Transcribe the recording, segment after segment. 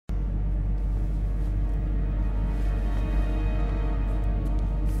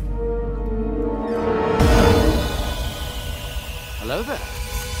know that.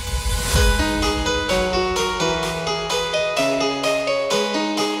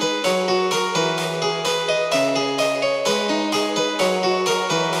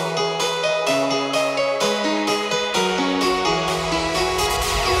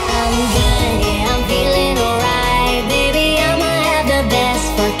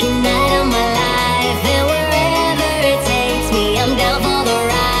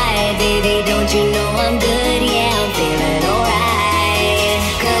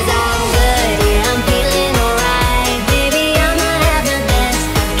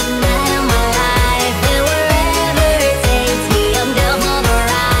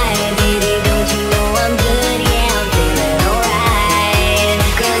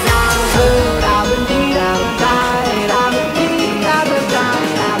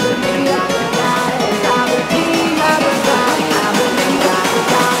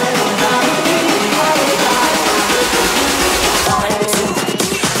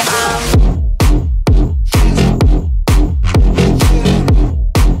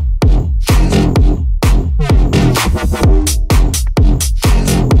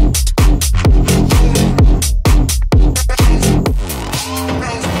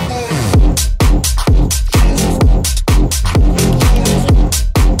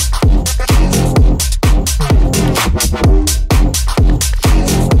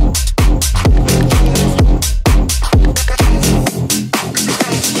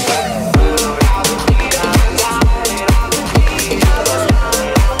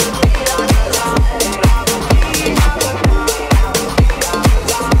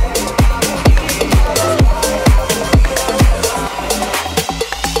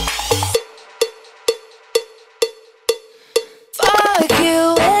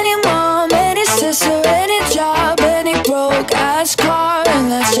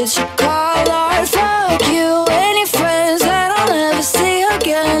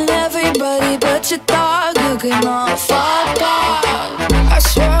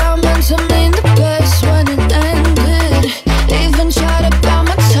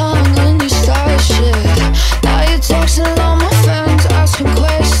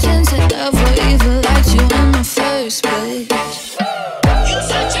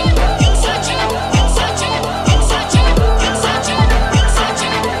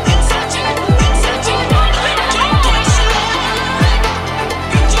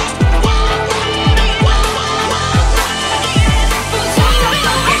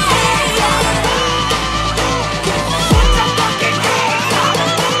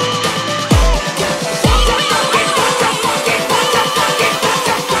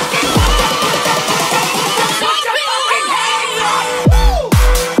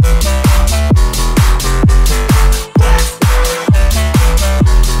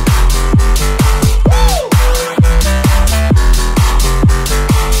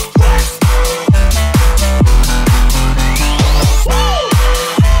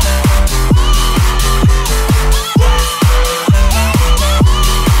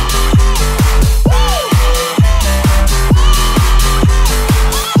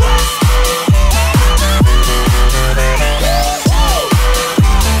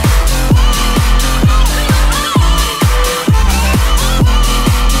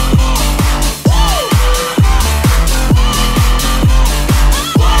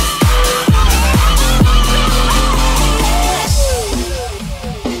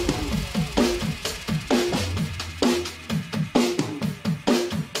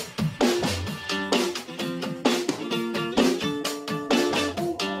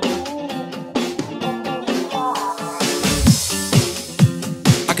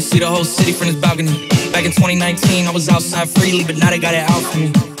 See the whole city from this balcony. Back in 2019, I was outside freely, but now they got it out for me.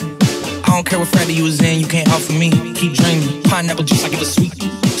 I don't care what Friday you was in, you can't out for me. Keep dreaming, pineapple juice, I give a sweet,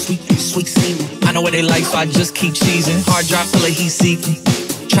 sweet, sweet season. I know what they like, so I just keep cheesing. Hard drive full of heat seeking.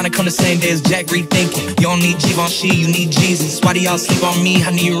 Tryna come the same day as Jack rethinking. You don't need Givenchy, you need Jesus. Why do y'all sleep on me?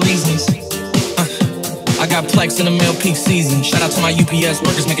 I need reasons. I got plex in the mail peak season. Shout out to my UPS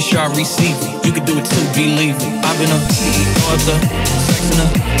workers, making sure I receive it. You could do it too, believe it. I've been up, no up the, sex in the,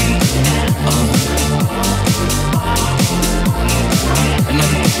 and I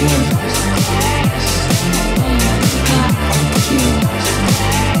can put you in. I can put you in.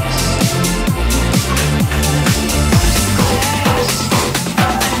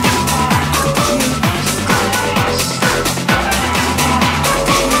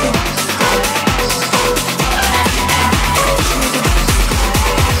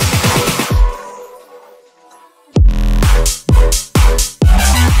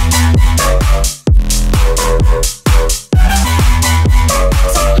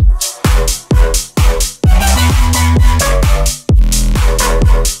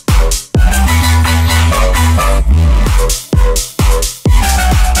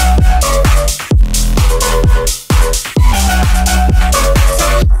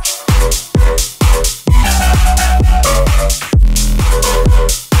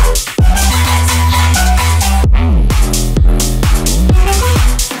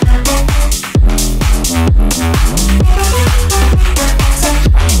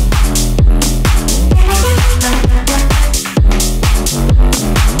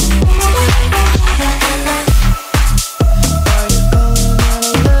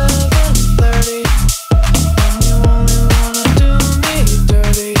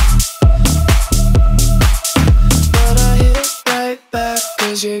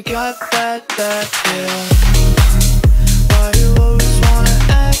 like that, yeah. Why you always wanna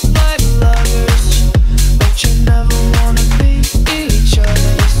act like lovers, but you never wanna be each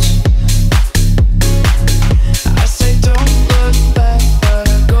other's? I say don't look back, but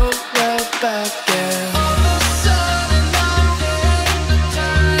I go right back, yeah. All of a sudden I'm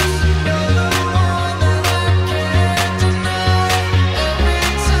hypnotized. You're the one that I can't deny. Every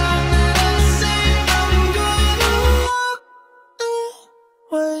time that I say I'm gonna walk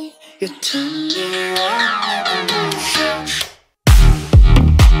away, you turn me on.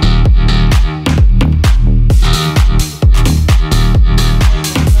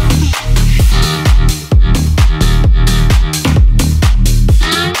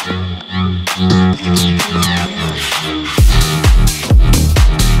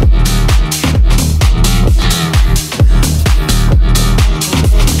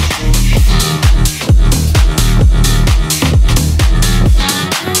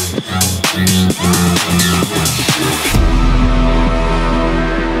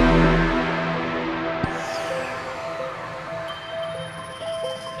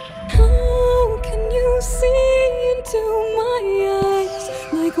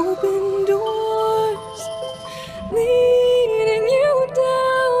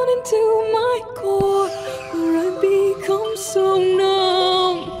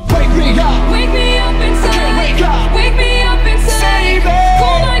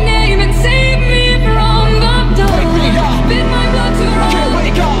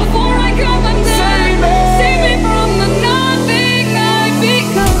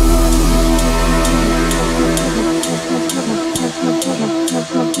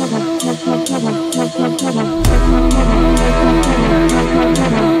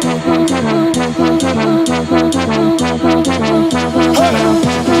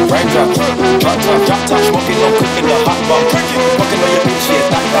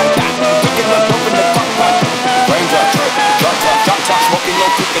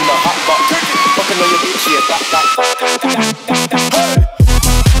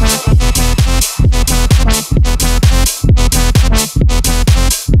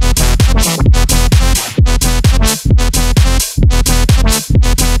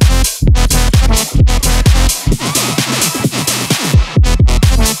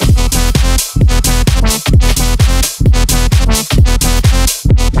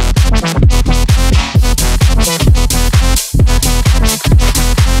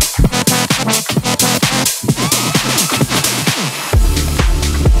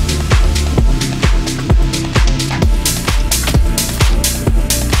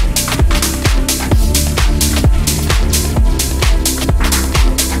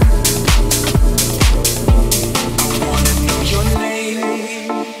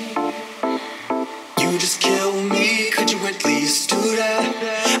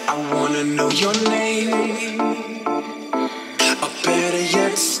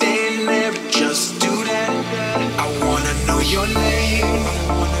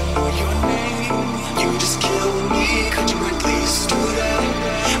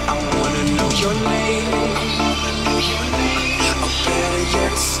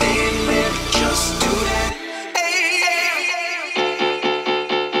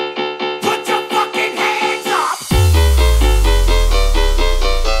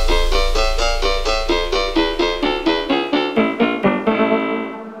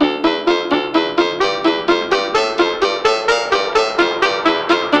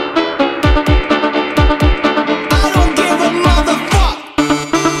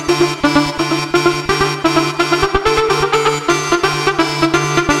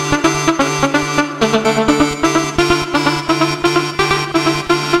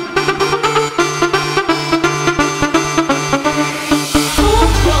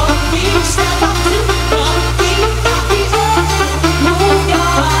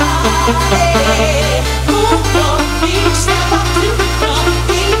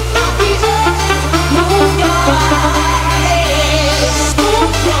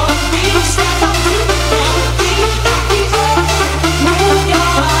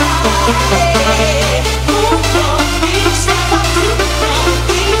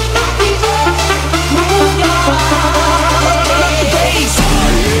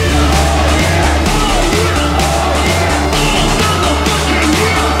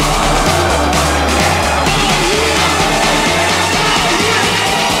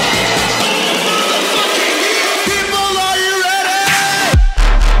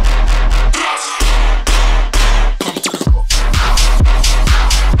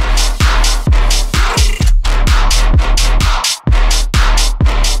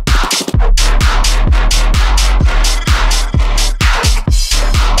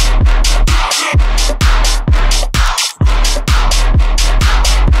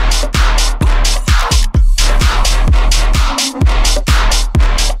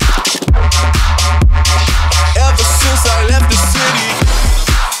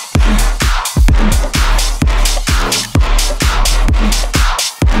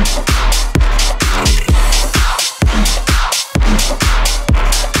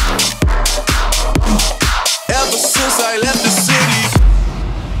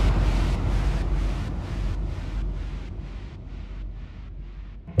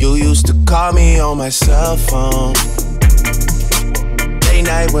 call me on my cell phone. Late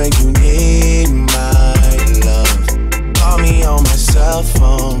night when you need my love. Call me on my cell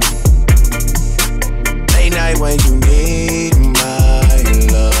phone. Late night when you need my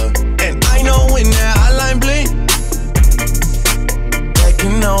love. And I know when that hotline blink, that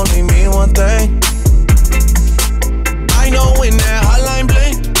can only mean one thing. I know when that hotline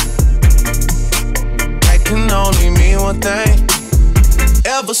blink, that can only mean one thing.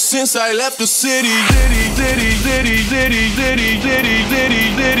 Ever since I left the city,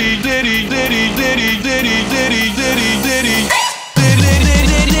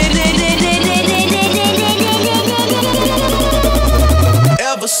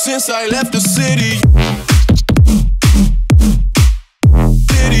 ever since I left the city.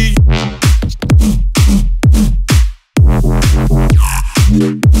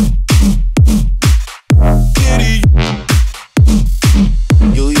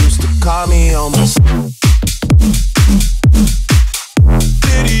 Call me on my city.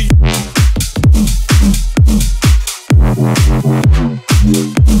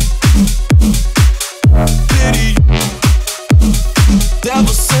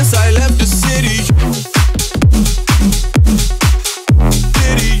 Ever since I left the city.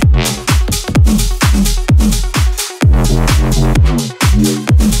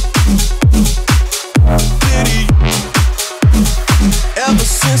 Ever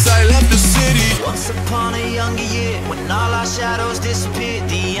since I left the city. Once upon a younger year, when all our shadows disappeared,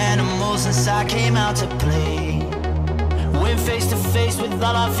 the animals inside came out to play. Went face to face with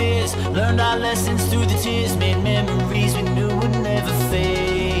all our fears, learned our lessons through the tears, made memories we knew would never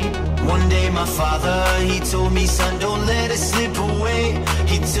fade. One day my father, he told me, son, don't let it slip away.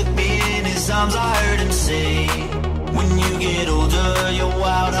 He took me in his arms, I heard him say, when you get older, your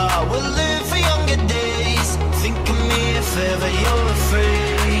wild heart will live for younger days. Think of me if ever you're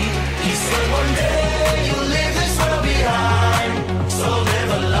afraid. He said one day you'll leave this world behind, so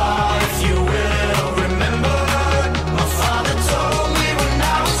live a life you will remember. My father told me when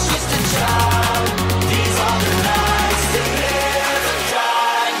I was just a child, these are the nights that never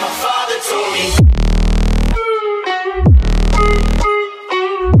die. My father told me.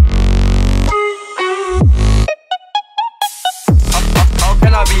 How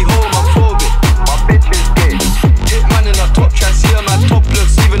can I be homophobic? My bitch is gay. Hit man in a top try, see her man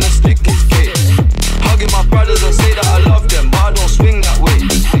topless, even a stick is gay. Hugging my brothers and say that I love them, but I don't swing that way.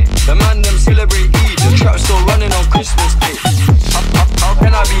 The man them celebrate Eid, the trap still running on Christmas Day. How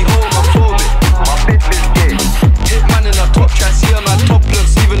can I be homophobic? My bitch is gay. Hit man in a top try, see her man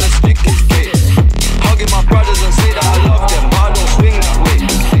topless, even a stick is gay. Hugging my brothers and say that I love them, but I don't swing that way.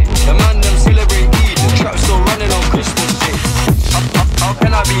 The man them celebrate Eid, the trap still running on Christmas Day. How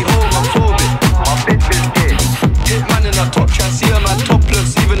can I be homophobic? My bitch is gay. Hit man in a top try, see a man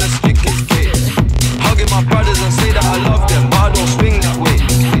topless, even a stick is gay. Hugging my brothers and say that I love them, but I don't swing that way.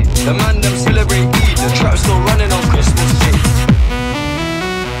 The man them celebrate Eid, the trap still running on Christmas Day.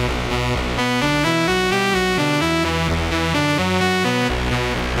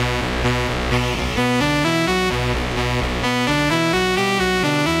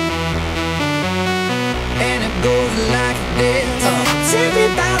 And it goes like this. Take me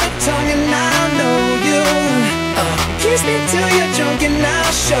by the tongue and I'll know you. Kiss me till you're drunk and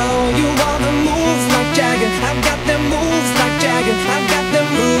I'll show you all the moves like Jagger. I've got them moves like Jagger. I've got them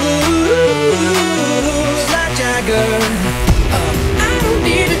moves like Jagger. I don't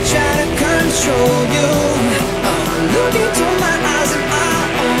need to try to control you. Look into my eyes and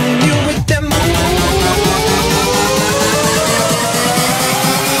I'll own you with them moves.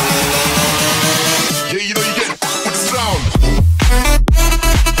 Yeah, you know you get with the sound.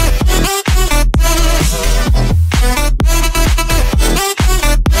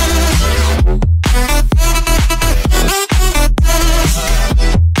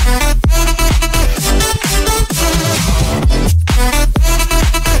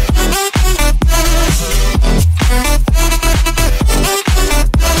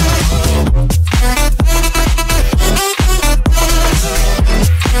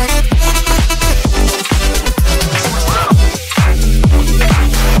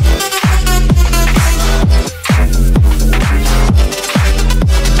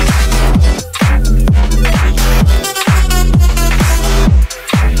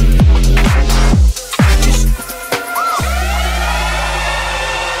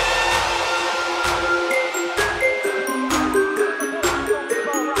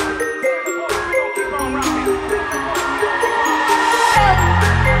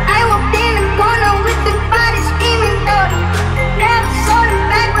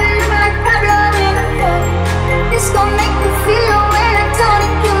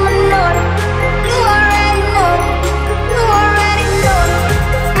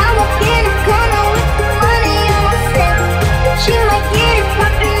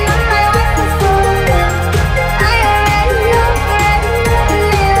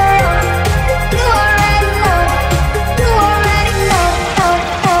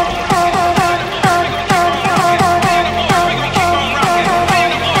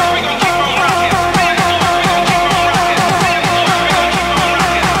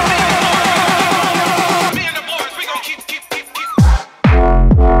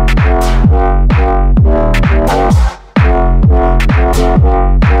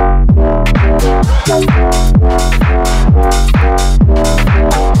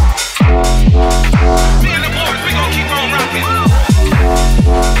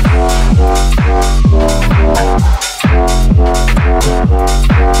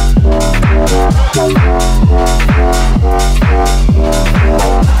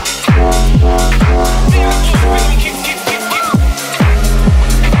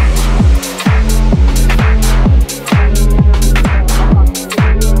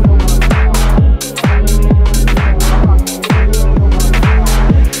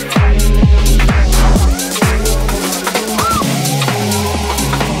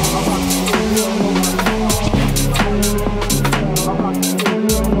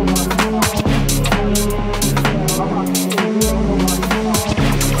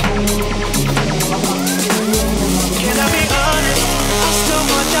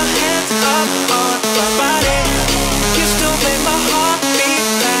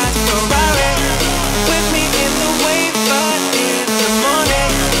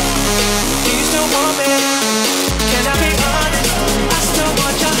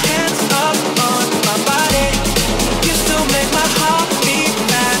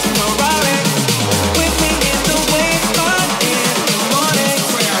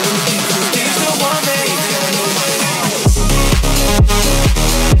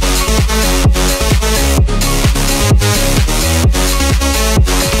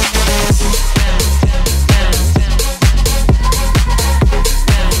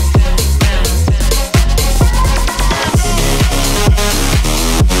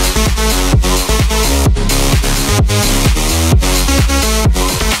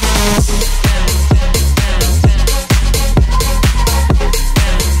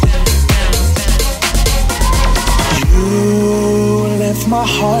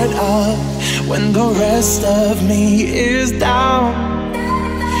 heart up when the rest of me is down.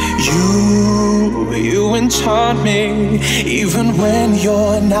 You enchant me even when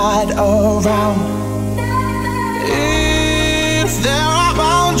you're not around. If there are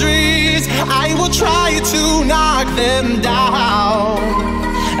boundaries, I will try to knock them down.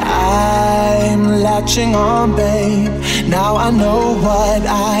 I'm latching on, babe. Now I know what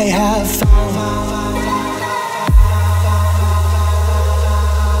I have found.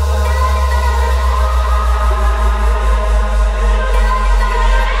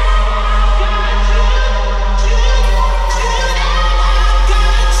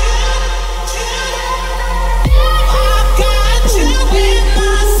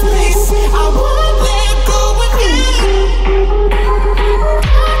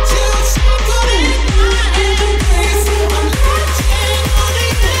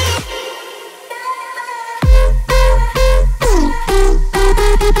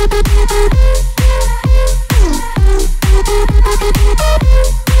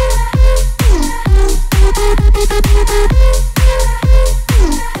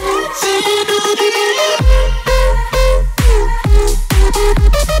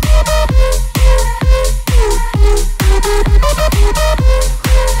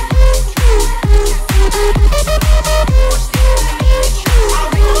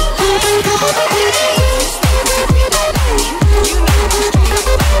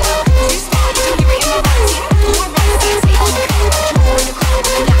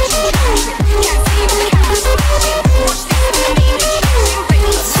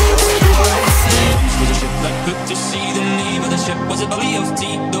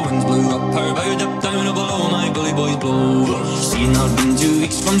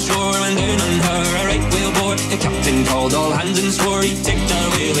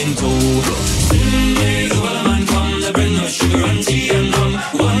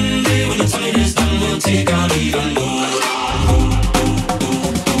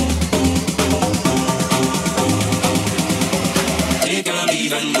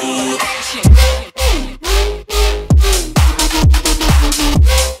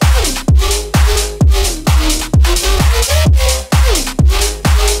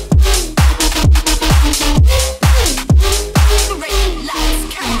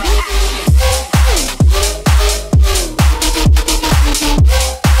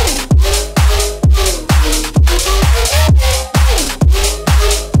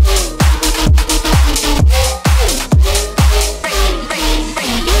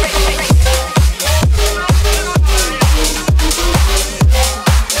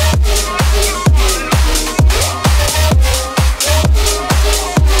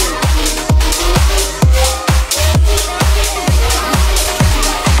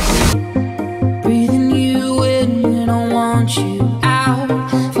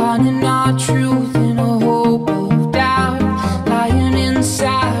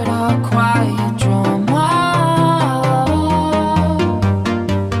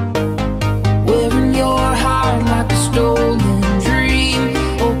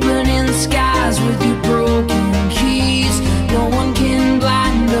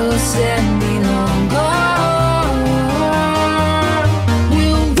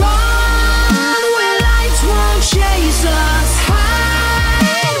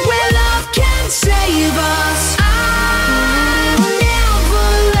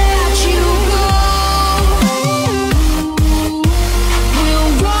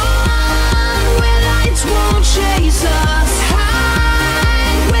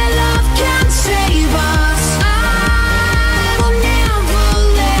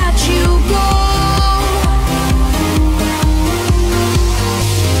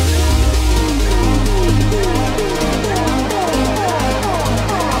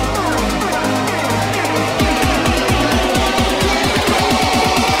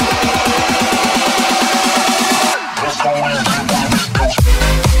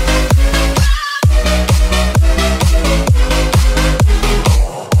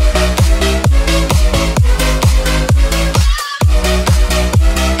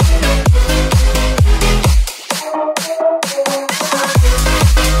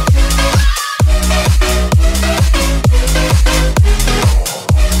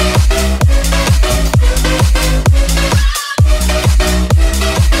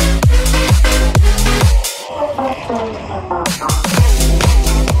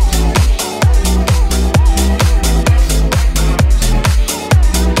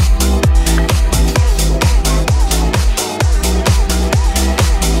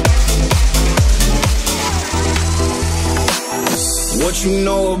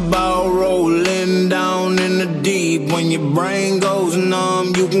 about rolling down in the deep. When your brain goes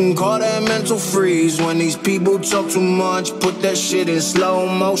numb, you can call that mental freeze. When these people talk too much, put that shit in slow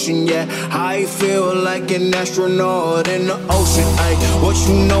motion. Yeah, I feel like an astronaut in the ocean. Ay, what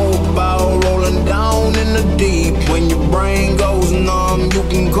you know about rolling down in the deep? When your brain goes numb, you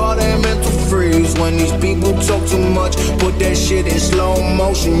can call that mental freeze. When these people talk too much, put that shit in slow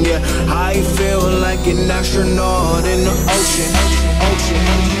motion. Yeah, I feel like an astronaut in the ocean.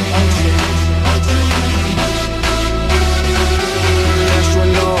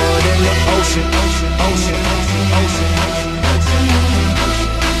 Astronaut in the ocean.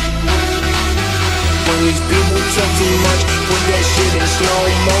 When these people talk too much, put that shit in slow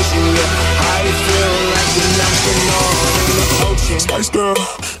motion. Yeah, I feel like an astronaut in the ocean. Spice girl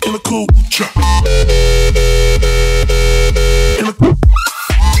in the cool trap. In the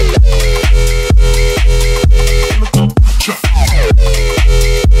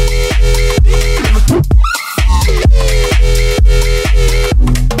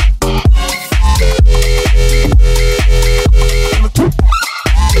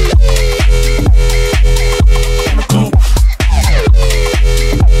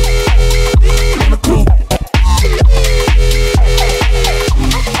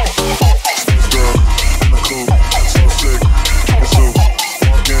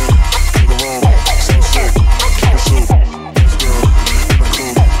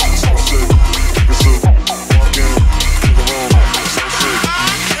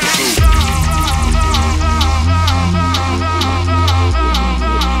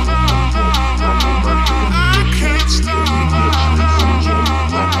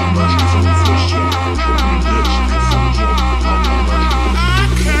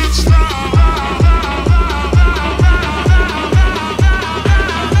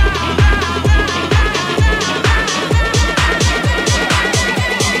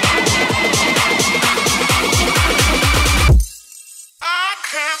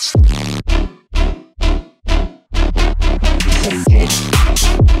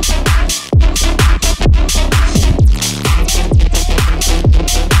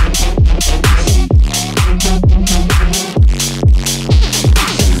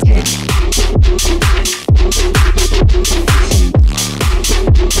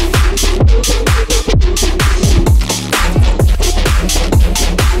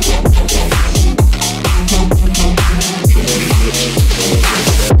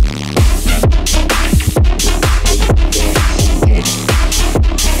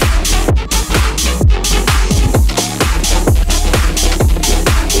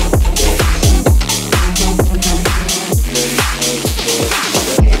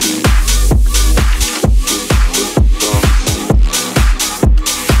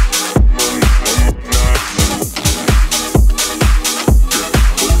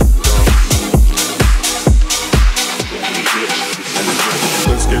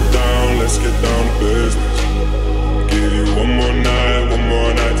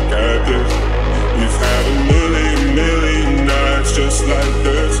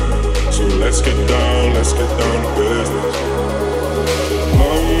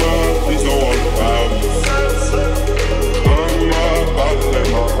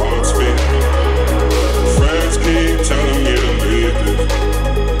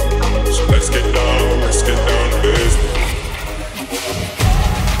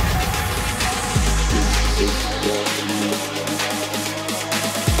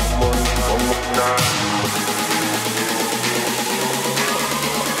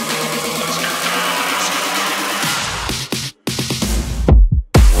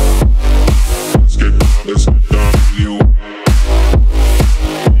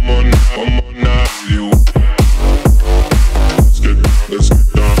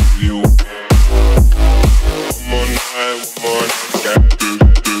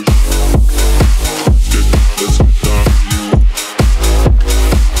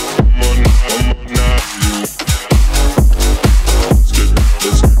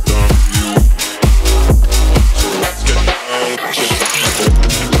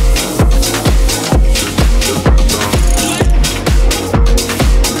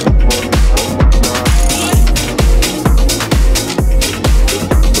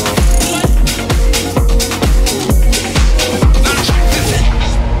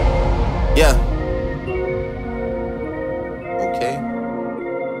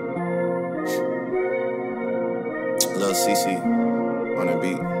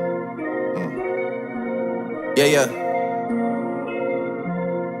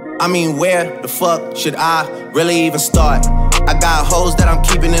I mean, where the fuck should I really even start? I got hoes that I'm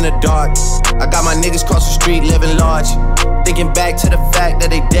keeping in the dark. I got my niggas cross the street living large. Thinking back to the fact that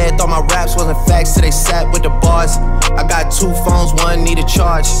they dead, thought my raps wasn't facts, so they sat with the bars. I got 2 phones, one need a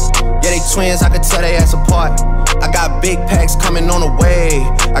charge. Yeah, they twins, I could tell they ass apart. I got big packs coming on the way.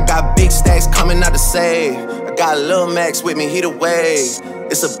 I got big stacks coming out to save. I got Lil Max with me, he the wave.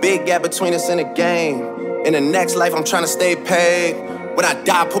 It's a big gap between us in the game. In the next life, I'm trying to stay paid. When I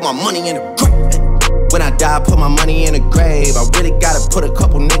die, put my money in the grave. When I die, put my money in the grave. I really gotta put a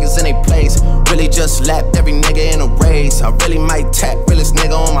couple niggas in their place. Really just lapped every nigga in a race. I really might tap realest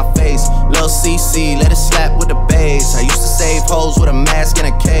nigga on my face. Lil CC, let it slap with the bass. I used to save hoes with a mask in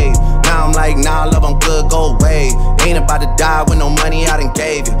a cave. Now I'm like, nah, love, I'm good, go away. Ain't about to die with no money I done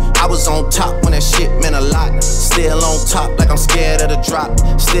gave you. I was on top when that shit meant a lot. Still on top like I'm scared of the drop.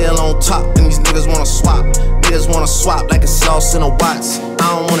 Still on top and these niggas wanna swap. Niggas wanna swap like it's sauce in a Watts.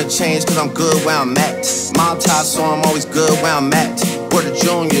 I don't wanna change cause I'm good where I'm at. Mob tie, so I'm always good where I'm at. Word of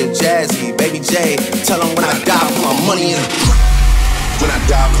Junior, Jazzy, Baby J. Tell them when I die, put my money in the grave. When I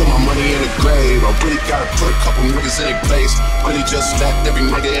die, put my money in the grave. I really gotta put a couple niggas in their place. Really just slapped every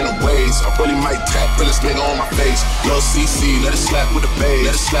nigga in a ways. I really might tap realest nigga on my face. Lil CC, let it slap with the bass.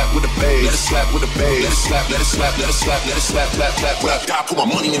 Let it slap with the bass. Let it slap with the bass. Let it slap, let it slap, let it slap, let it slap, slap, slap. When I die, put my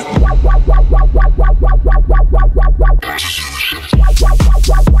money in the grave.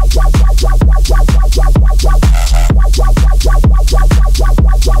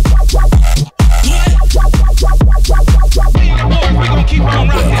 We gon' keep on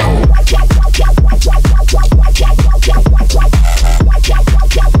rockin'.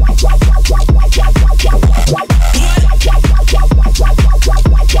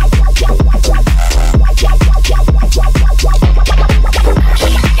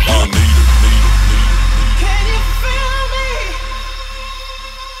 Can you feel me?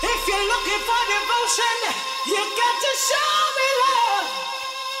 If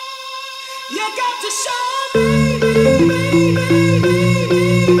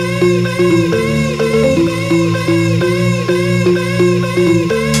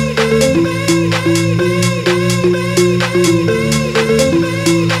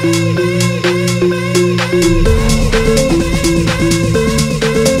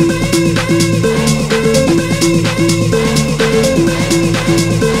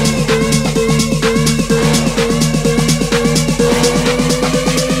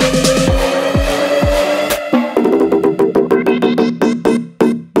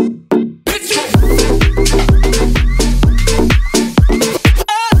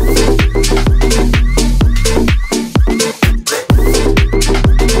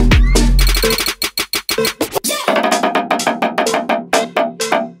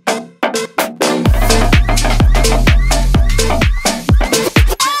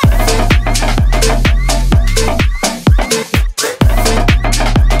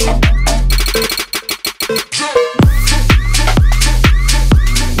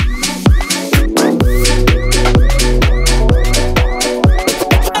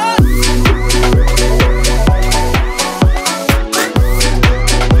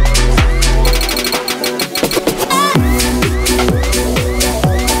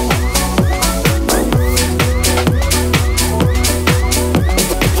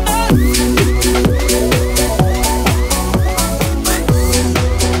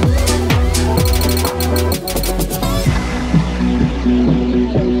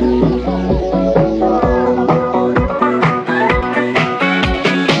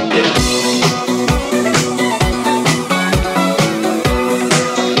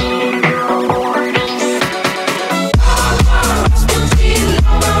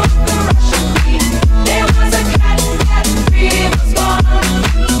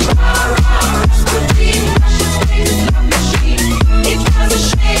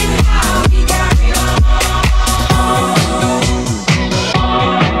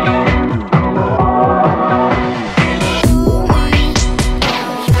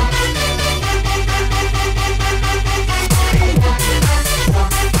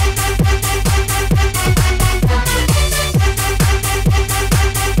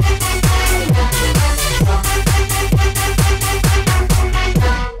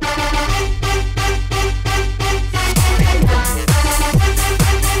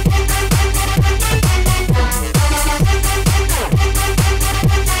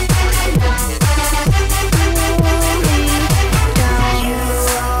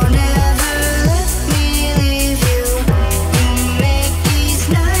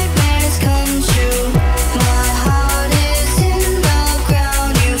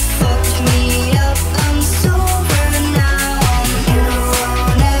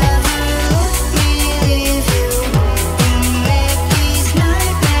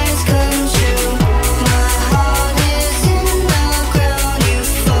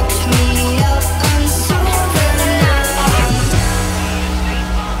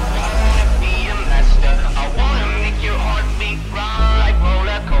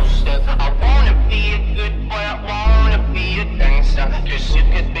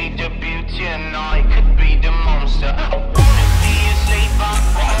and I could be the monster. I wanna be a slave, I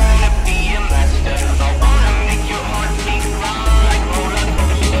wanna be a master. I wanna make your heart beat round like roller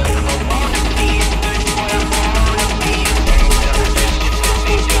coaster. I wanna be a good boy, I wanna be a gangster.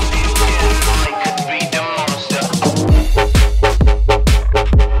 Just and I could be the monster.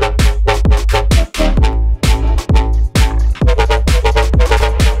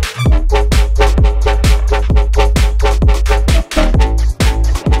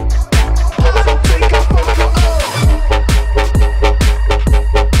 Take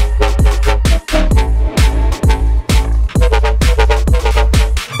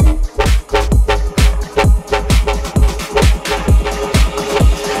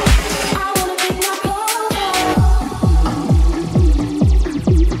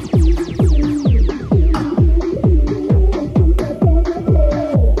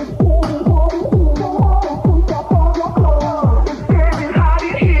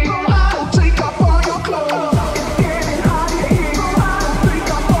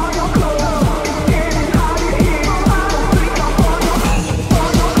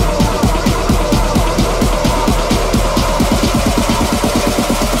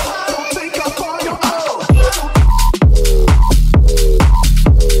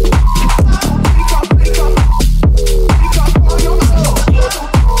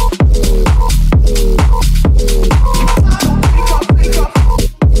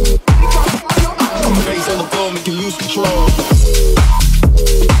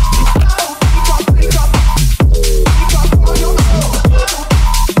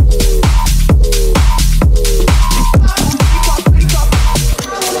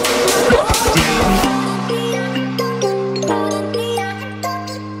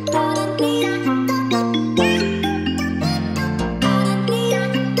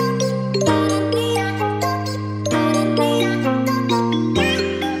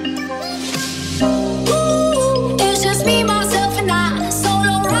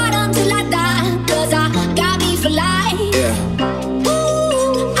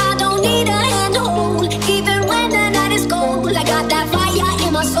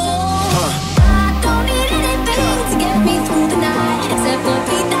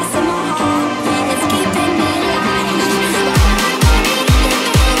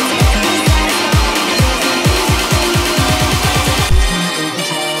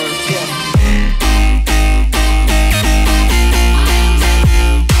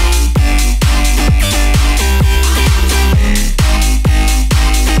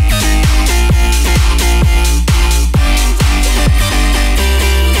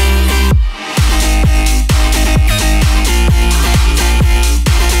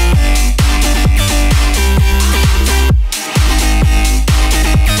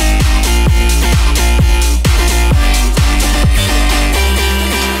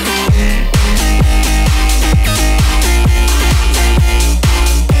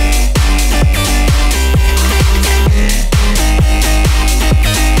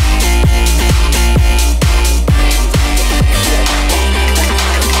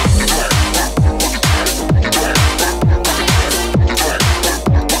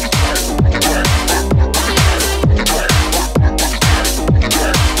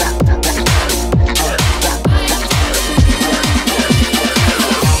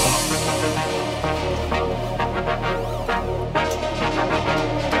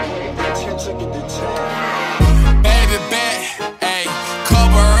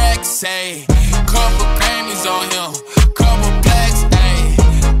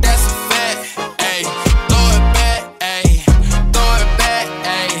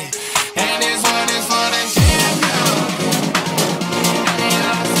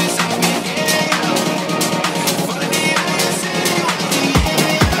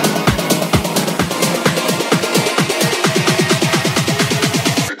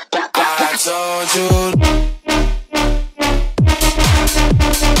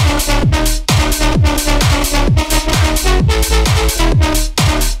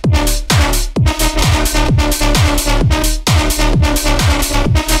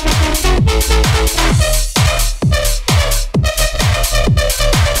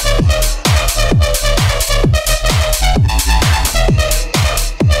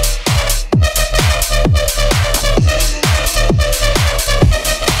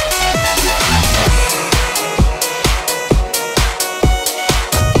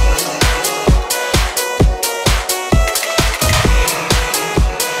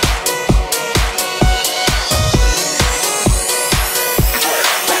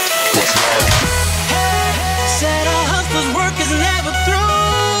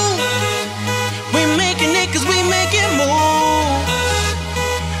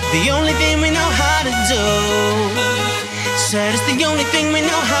the only thing we know how to do. Said it's the only thing we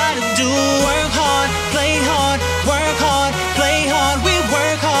know how to do. Work hard, play hard, work hard, play hard. We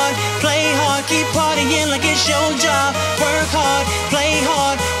work hard, play hard, keep partying like it's your job. Work hard, play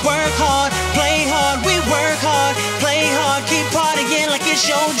hard, work hard, play hard. We work hard, play hard, keep partying like it's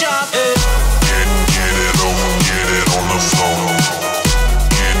your job. Get it on the floor.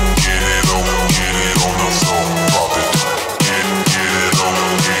 Get it on the floor. Drop it. Get it on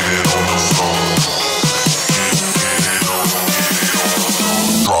the floor.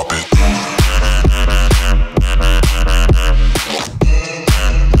 Drop it.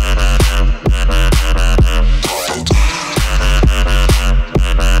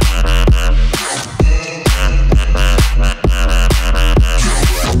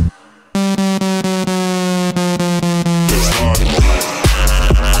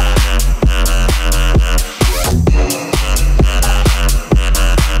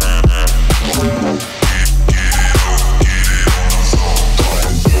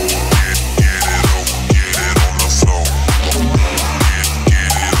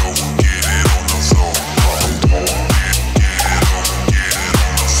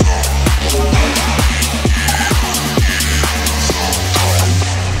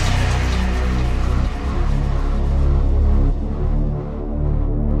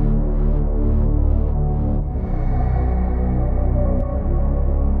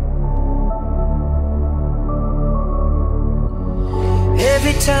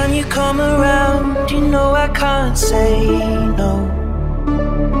 Every time you come around, you know I can't say no.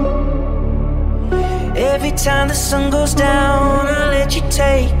 Every time the sun goes down, I let you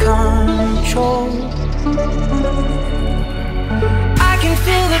take control. I can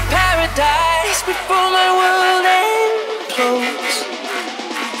feel the paradise before my world implodes.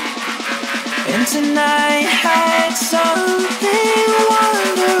 And tonight had something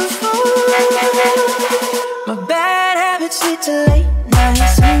wonderful. My bad habits lead to late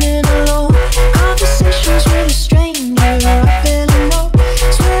nights, sitting alone, conversations with a stranger I barely know,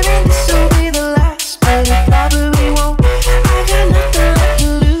 swearing this will be the last, but it probably won't. I got nothing left to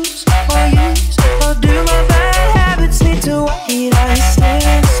lose or use or do. My bad habits lead to white eyes staring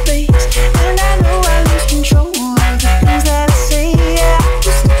into space, and I know I lose control of the things that I say. Yeah, I'm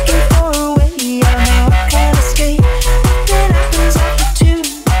just looking for a way. I know I can't escape, but then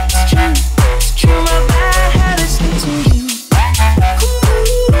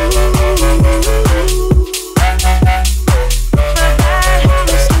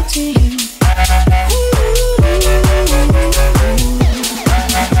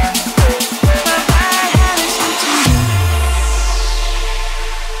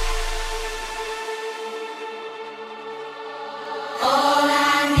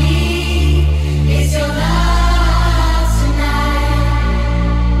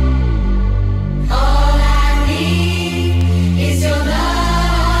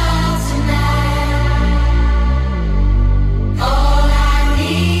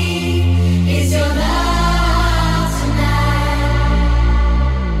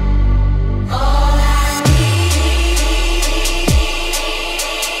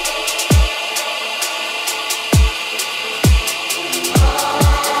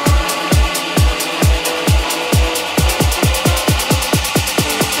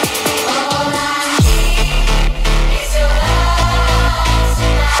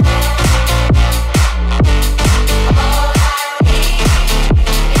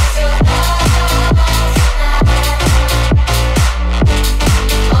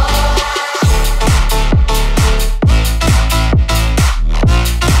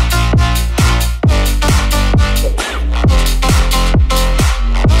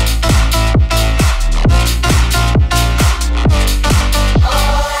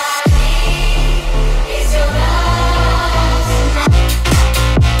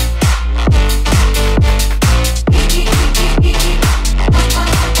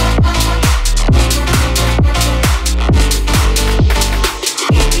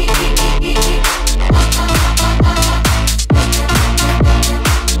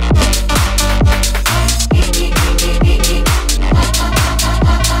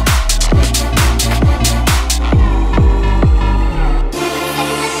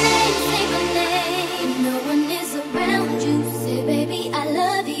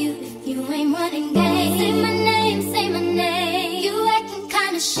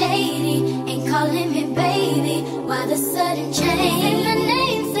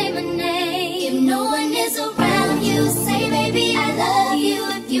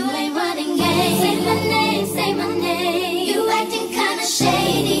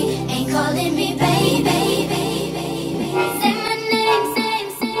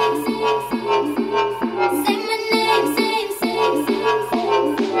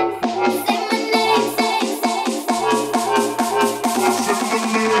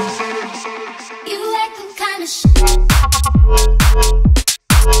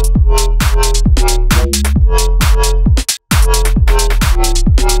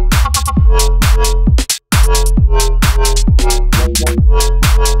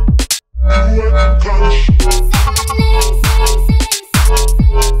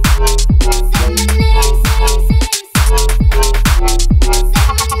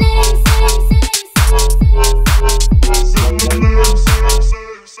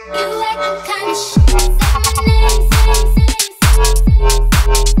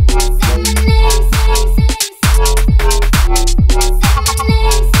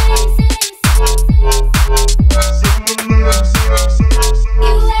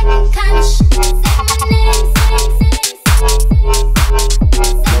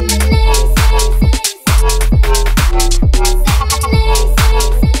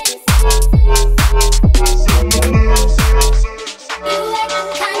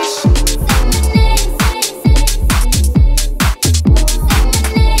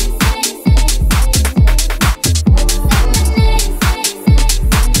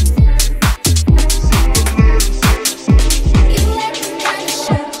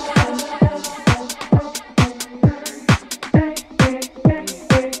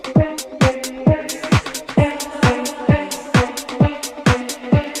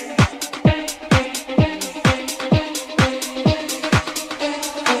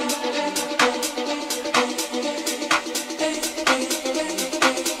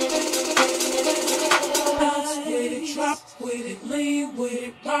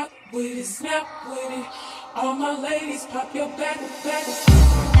it, rock with it, snap with it. All my ladies, pop your back, back.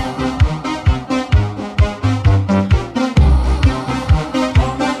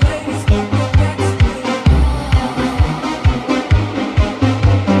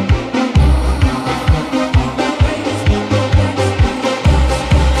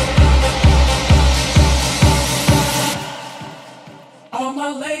 All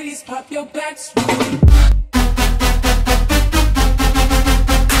my ladies, pop your backs.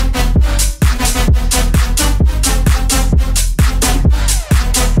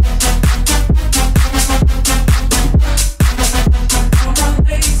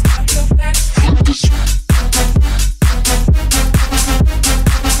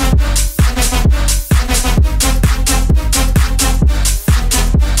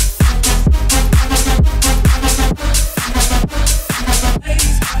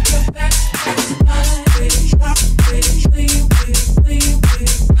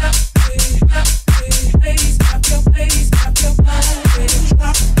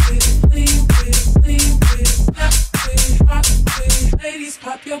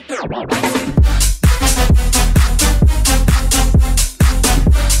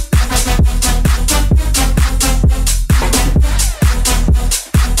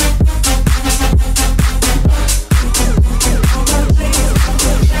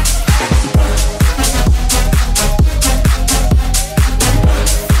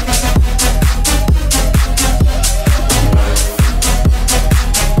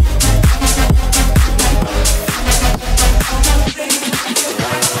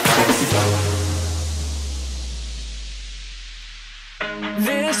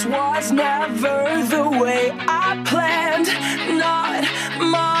 This was never the way I planned, not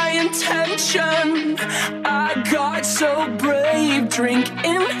my intention. I got so brave, drink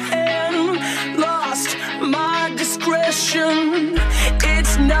in hand, lost my discretion.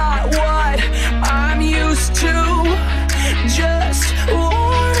 It's not what I'm used to, just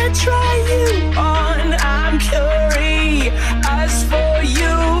wanna try you on. I'm curious for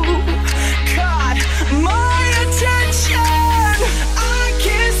you, caught my attention.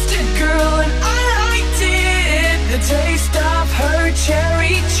 Taste of her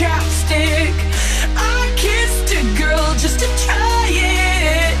cherry chapstick. I kissed a girl just to try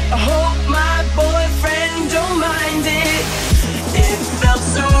it. I hope my boyfriend don't mind it. It felt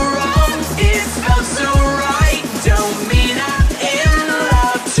so wrong, it felt so right. Don't mean I'm in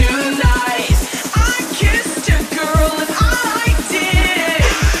love tonight. I kissed a girl and I liked it.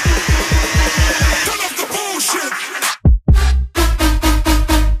 Turn off the bullshit.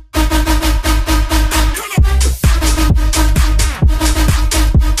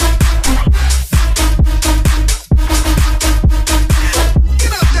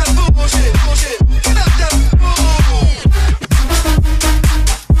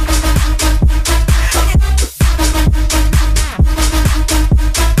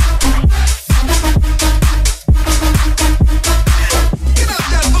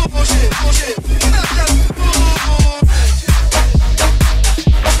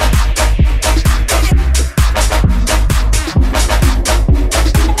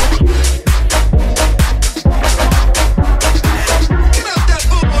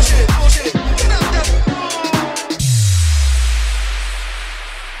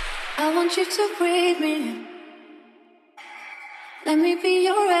 Let me be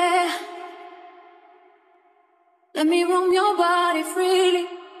your air. Let me roam your body freely.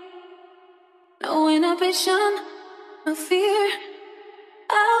 No inhibition, no fear.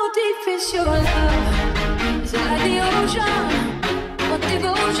 How deep is your love? Is it like the ocean? What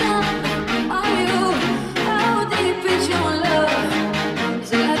devotion are you? How deep is your love?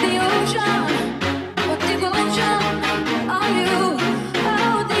 Is it like the ocean? What devotion are you?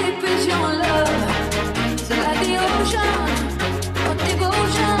 How deep is your love? Is it like the ocean? What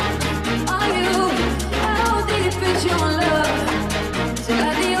devotion are you? How deep is your love? Is it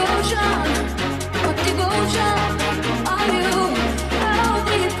like the ocean? What devotion are you? How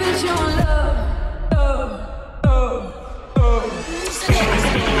deep is your love?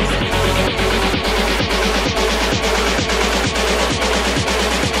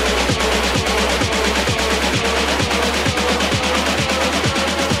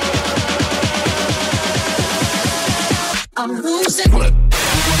 I'm losing.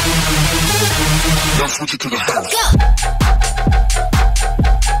 Now switch it to the house. Go.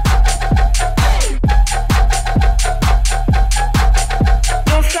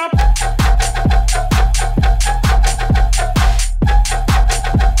 Don't stop.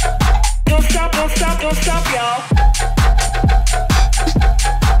 Don't stop, don't stop, don't stop, y'all.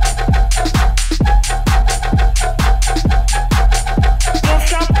 Don't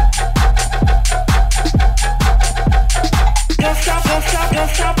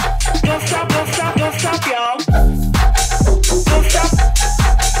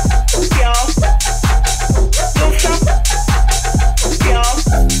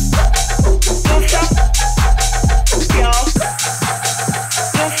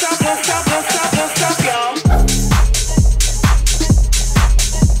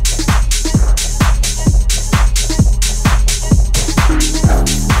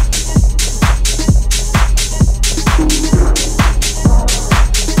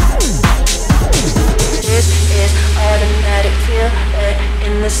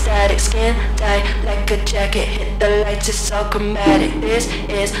skin tight like a jacket. Hit the lights, it's all chromatic. This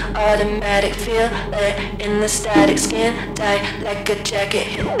is automatic, feel it in the static. Skin tight like a jacket.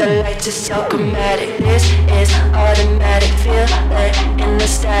 Hit the lights, it's all chromatic. This is automatic, feel it in the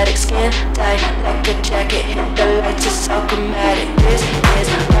static. Skin tight like a jacket. Hit the lights, it's all chromatic. This is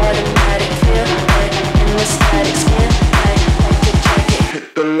automatic, feel it in the static. Skin tight like a jacket.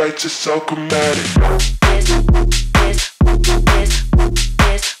 Hit the lights, it's all chromatic.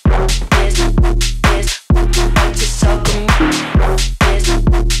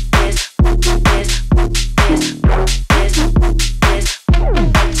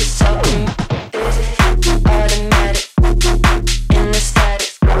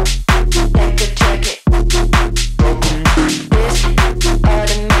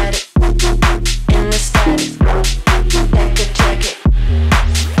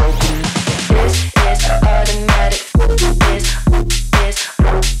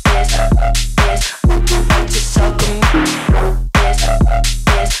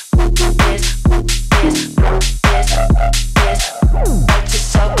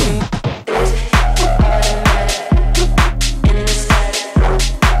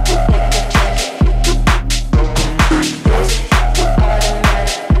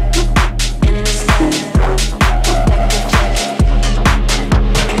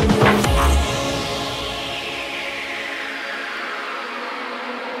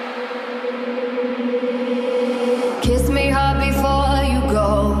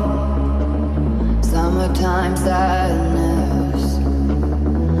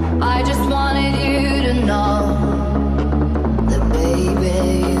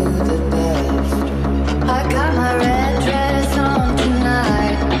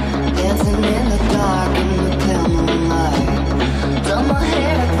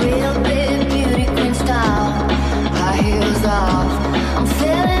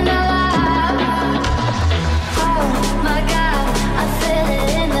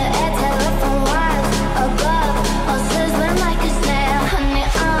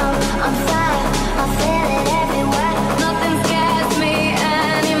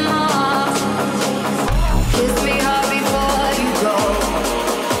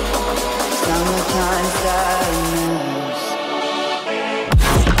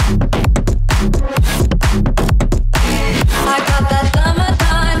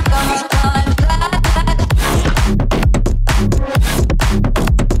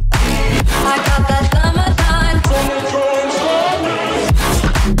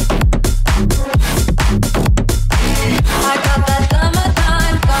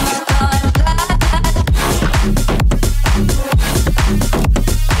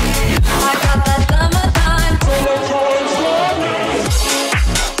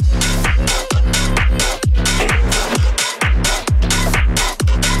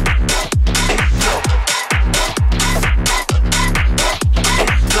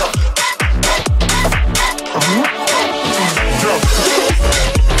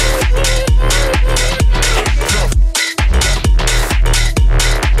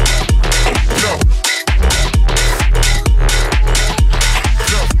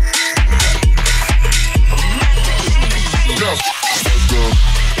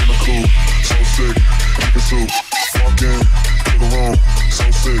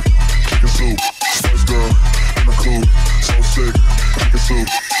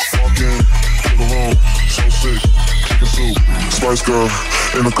 Spice girl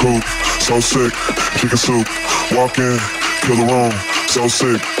in a coupe, so sick, chicken soup. Walk in, kill the room, so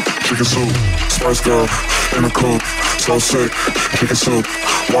sick, chicken soup. Spice girl in a coupe, so sick, chicken soup.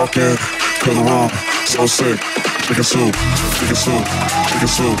 Walk in, kill the room, so sick, chicken soup, chicken soup, chicken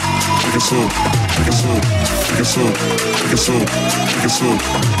soup, chicken soup, chicken soup, chicken soup, chicken soup, chicken soup, chicken soup,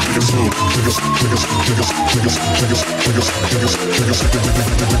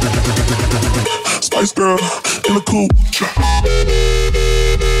 Spice girl in a coupe.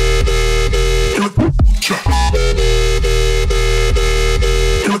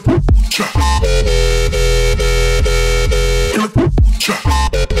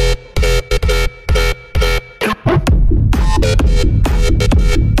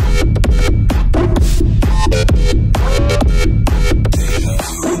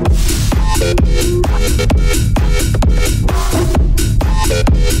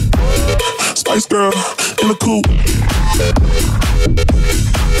 Spice girl in a coupe.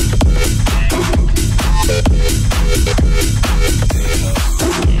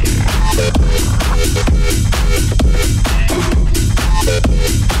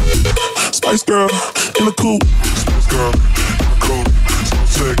 Spice girl in a coupe. Spice girl in a coupe. So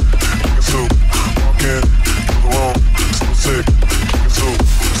sick, chicken soup. Walk in, kill the room. So sick, chicken soup.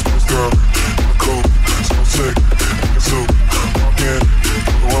 Spice girl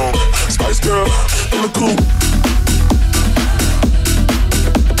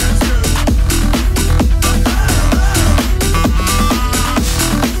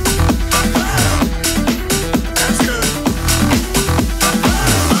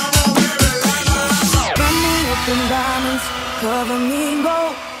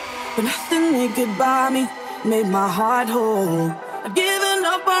could buy me, made my heart whole. I'd given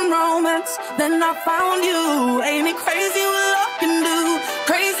up on romance, then I found you. Ain't it crazy what love can do?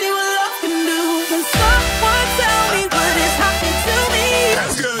 Crazy what love can do. Can someone tell me what is happening to me?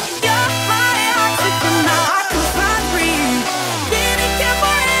 That's good. You're my oxygen, now I can find breathe. Didn't care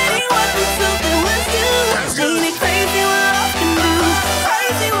for anyone until there was you. Ain't it crazy what love can do?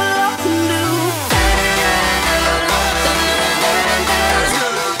 Crazy what love can do.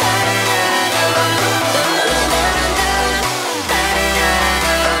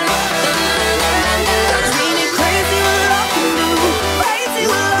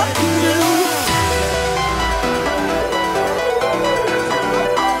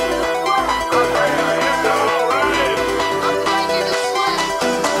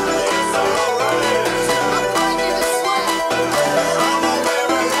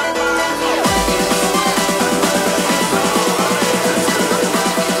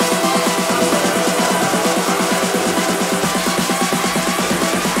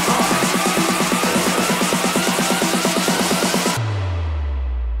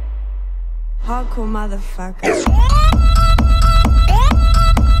 Hardcore motherfucker.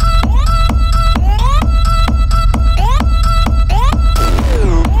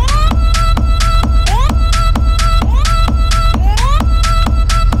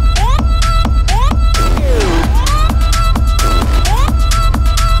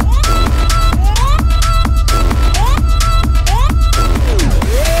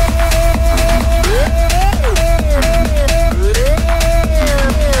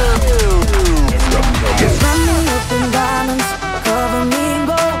 Run me up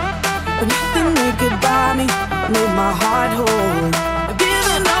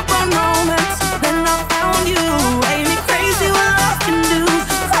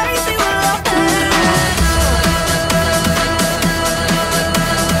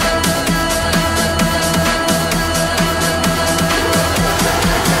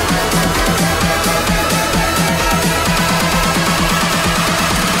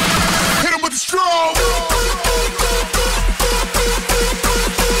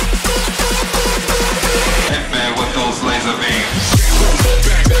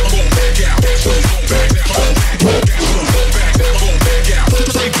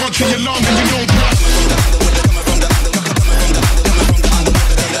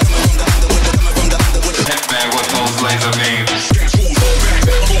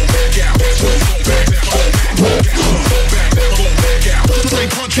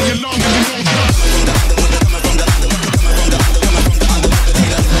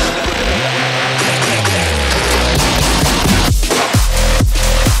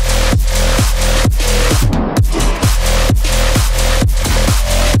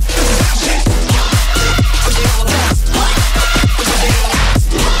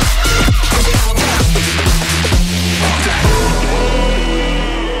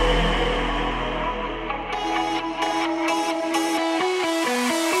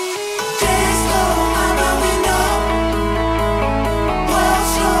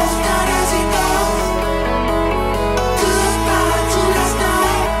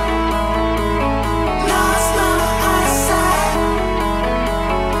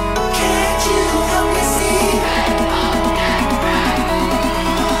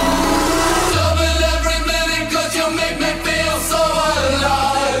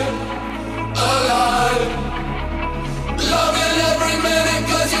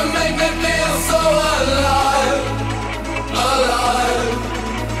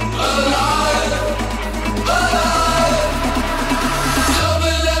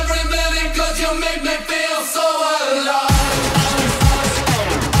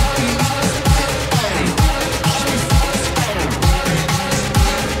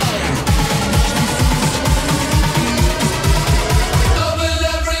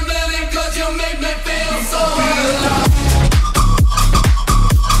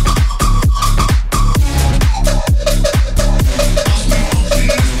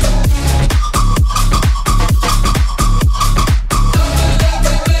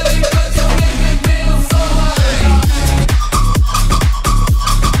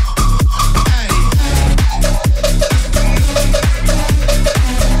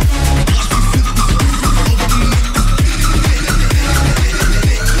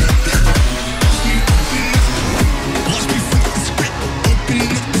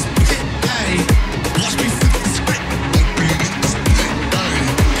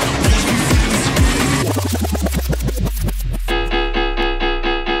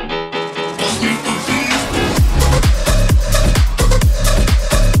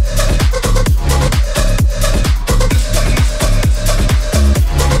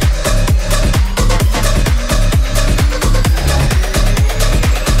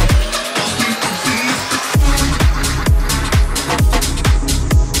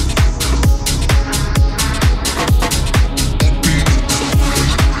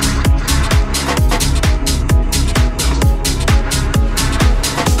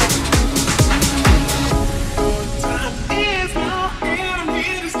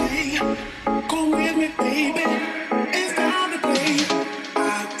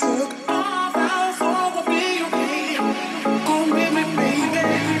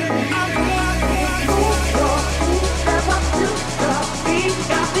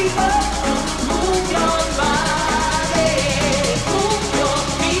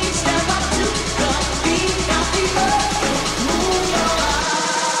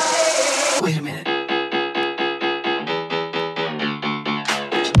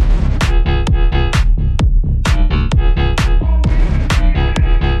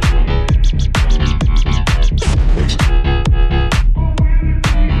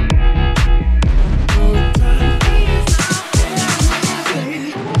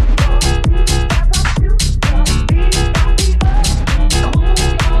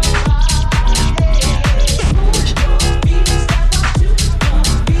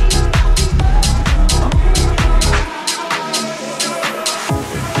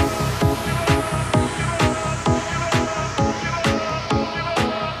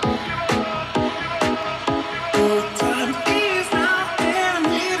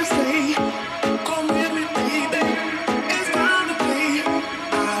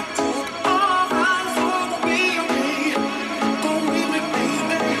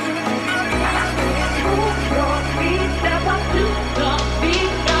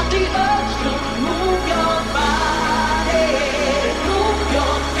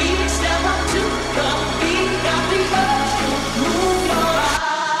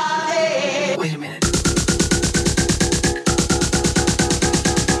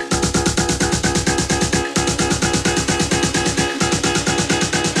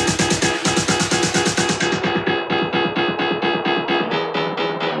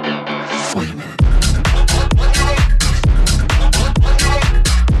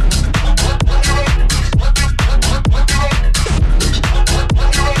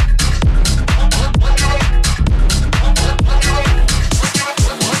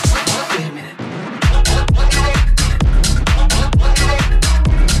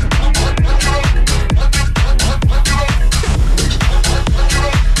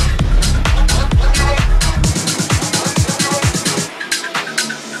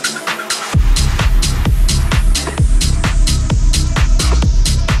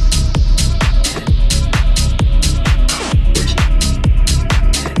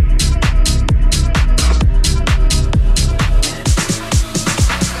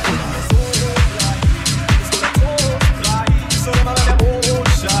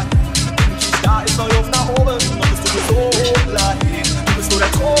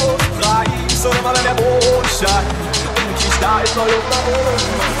ist neu auf nach oben.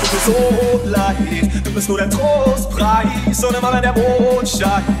 Du bist so leicht, du bist nur der Trostpreis. Und immer wenn der Mond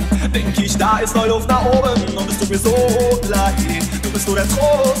scheint, denk ich, da ist neu Luft nach oben. Und es tut mir so leid, du bist nur der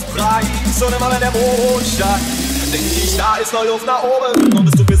Trostpreis. Und immer wenn der Mond scheint, denk ich, da ist neu Luft nach oben. Und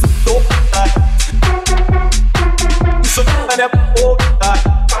es tut mir so leid. So wenn der Mond scheint,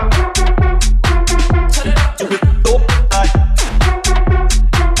 du bist so leid.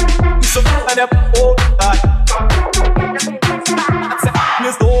 So wenn der Mond scheint,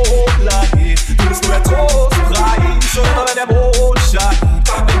 mir so leid. Du bist nur der Trostpreis. Und immer wenn der Mond scheint,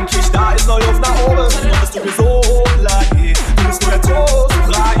 denk ich, da ist neu Luft nach oben. Und es tut mir so leid. Du bist nur der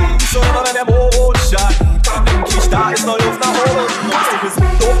Trostpreis. Und immer wenn der Mond scheint, denk ich, da ist neu Luft nach oben. Und es tut mir so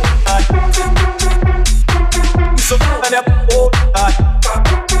leid. So wenn der Mond scheint,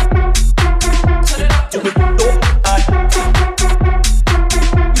 du bist so leid. So wenn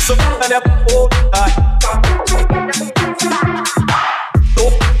der Mond scheint, so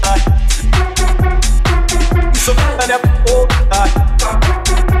leid. So wenn der Mond scheint,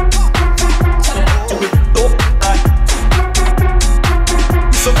 du bist so leid.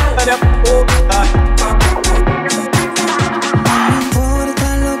 So wenn der Mond scheint.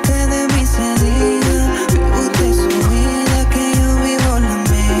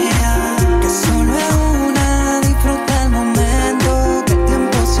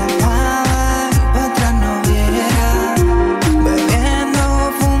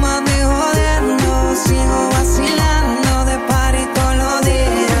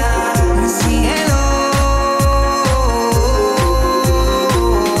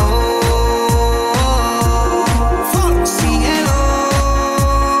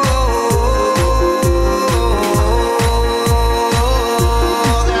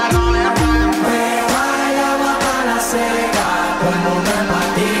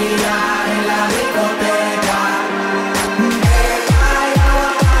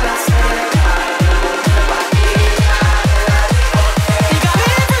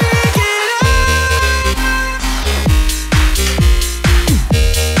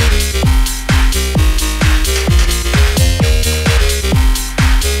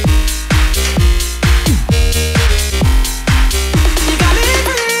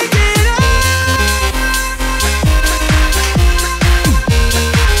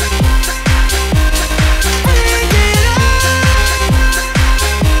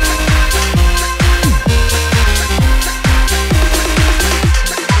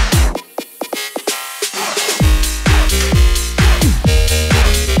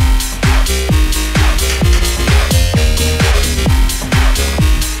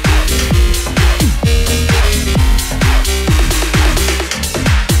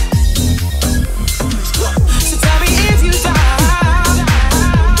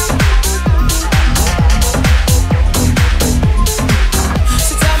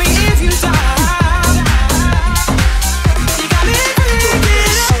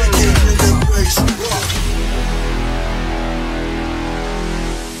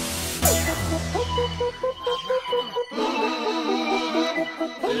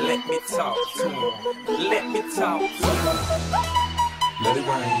 Let me talk to him. Let me talk to him. Let it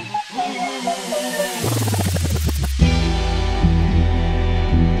rain.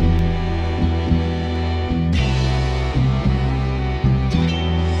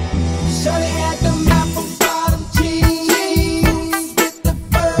 Shawty had them apple bottom jeans with the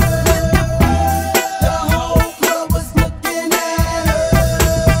fur. The whole club was looking at her.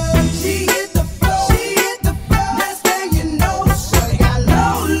 She hit the floor. Next thing you know, shawty got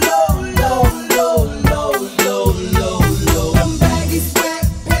low. Them baggy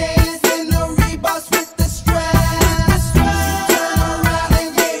sweatpants and the Reeboks with the straps. Turn around and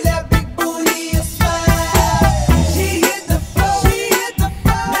gave that big booty a slap. She hit the floor.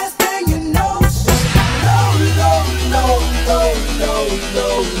 Next thing you know,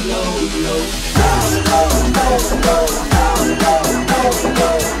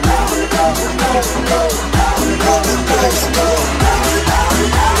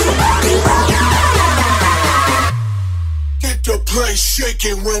 Get the place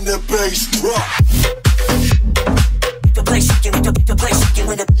shaking when the bass drop. The place shaking, the place shaking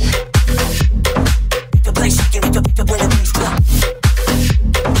when the place shaking, the bass drop.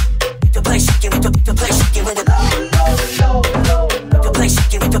 The place shaking, the place shaking when the place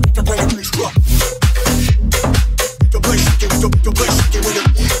shaking, the bass drop. The place shaking, the place shaking when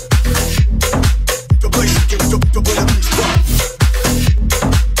the place shaking, the bass drop.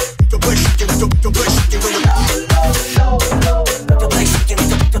 The place shaking, the place shaking when the place shaking,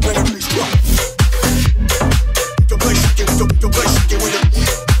 the bass drop. The place shaking, the place shaking when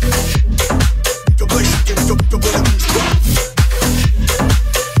the place shaking, the bass drop.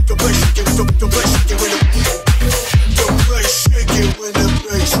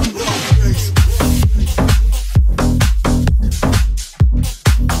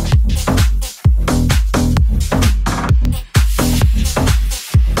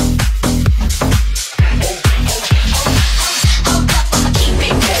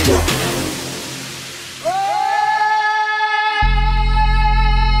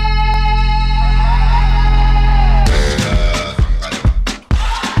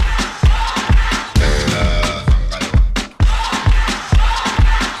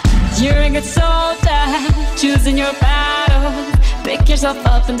 You're a good soldier, choosing your battle. Pick yourself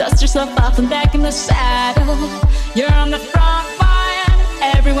up and dust yourself off and back in the saddle. You're on the front line,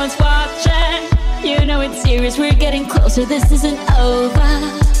 everyone's watching. You know it's serious, we're getting closer, this isn't over.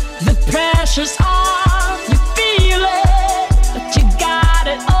 The pressure's on, you feel it, but you got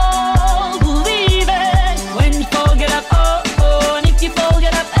it all, believe it. When you fall, get up, oh, oh, and if you fall,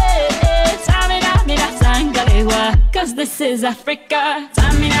 get up, eh, eh. Tamina, mina, sangalewa, cause this is Africa.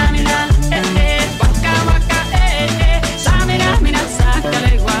 Tamina, mina, eh, eh, waka, waka, eh, eh. Tamina, mina,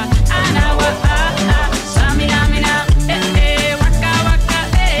 sangalewa, anawa, ah, ah. Tamina, mina, eh, eh, waka, waka,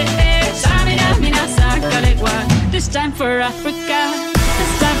 eh, eh. Tamina, mina, sangalewa. This time for Africa.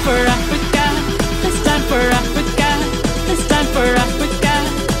 This time for Africa. This time for Africa. This time for Africa.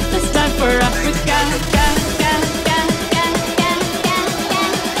 This time for Africa.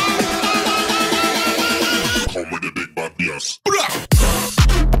 Home with the big bad yes.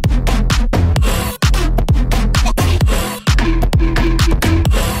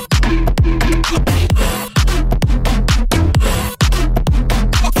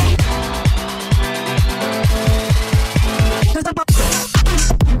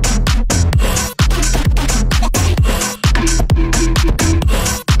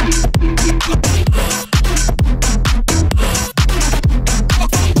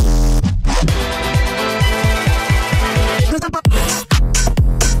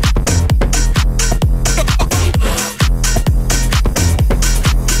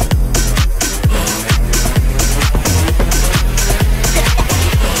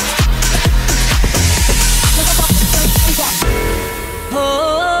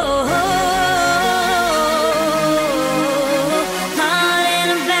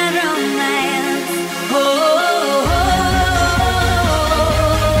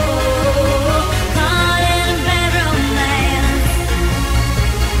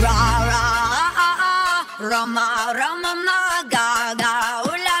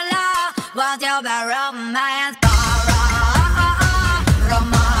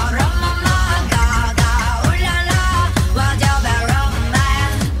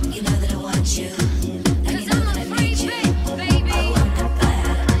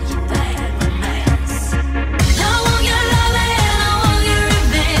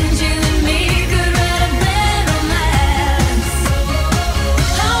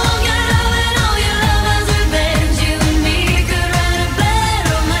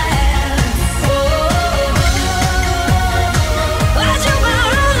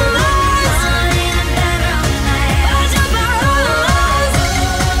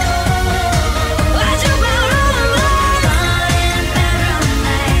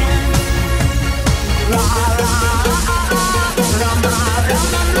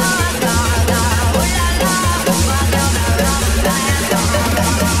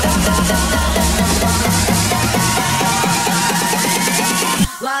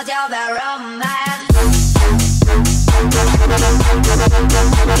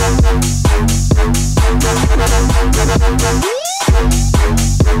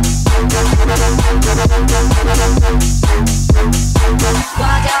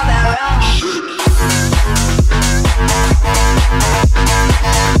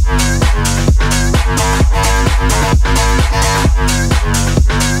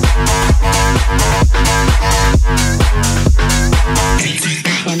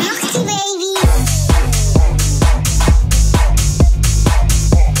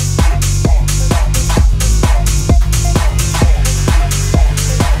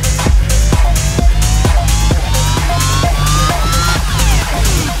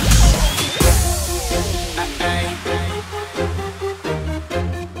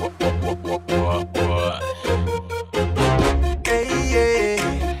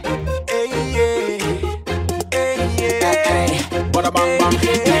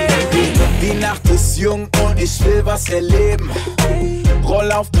 Erleben.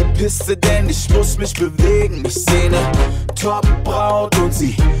 Roll auf die Piste, denn ich muss mich bewegen. Ich seh ne Top-Braut und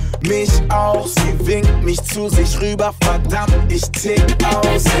sie mich auch. Sie winkt mich zu sich rüber, verdammt, ich tick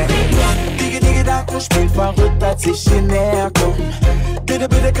aus. Die Gedanken spielen verrückt, als ich hier näher komm. Bitte,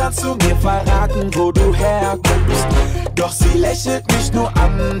 bitte kannst du mir verraten, wo du herkommst. Doch sie lächelt mich nur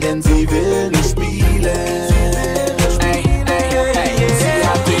an, denn sie will nicht spielen. Sie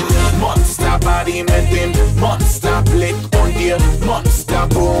hat den Monster-Body mit dem Monsterblick und ihr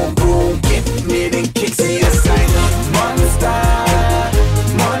Monster-Boom-Boom. Gib mir den Kick, sie ist ein Monster,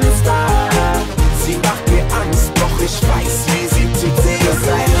 Monster. Sie macht mir Angst, doch ich weiß, wie sie tickt. Sie ist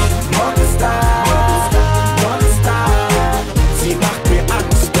ein Monster, Monster. Sie macht mir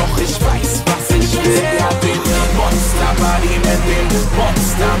Angst, doch ich weiß, was ich will. Sie hat den Monster-Body mit dem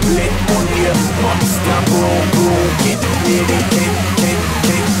Monster Dublin und ihr Monster Boom Boom. Get ready,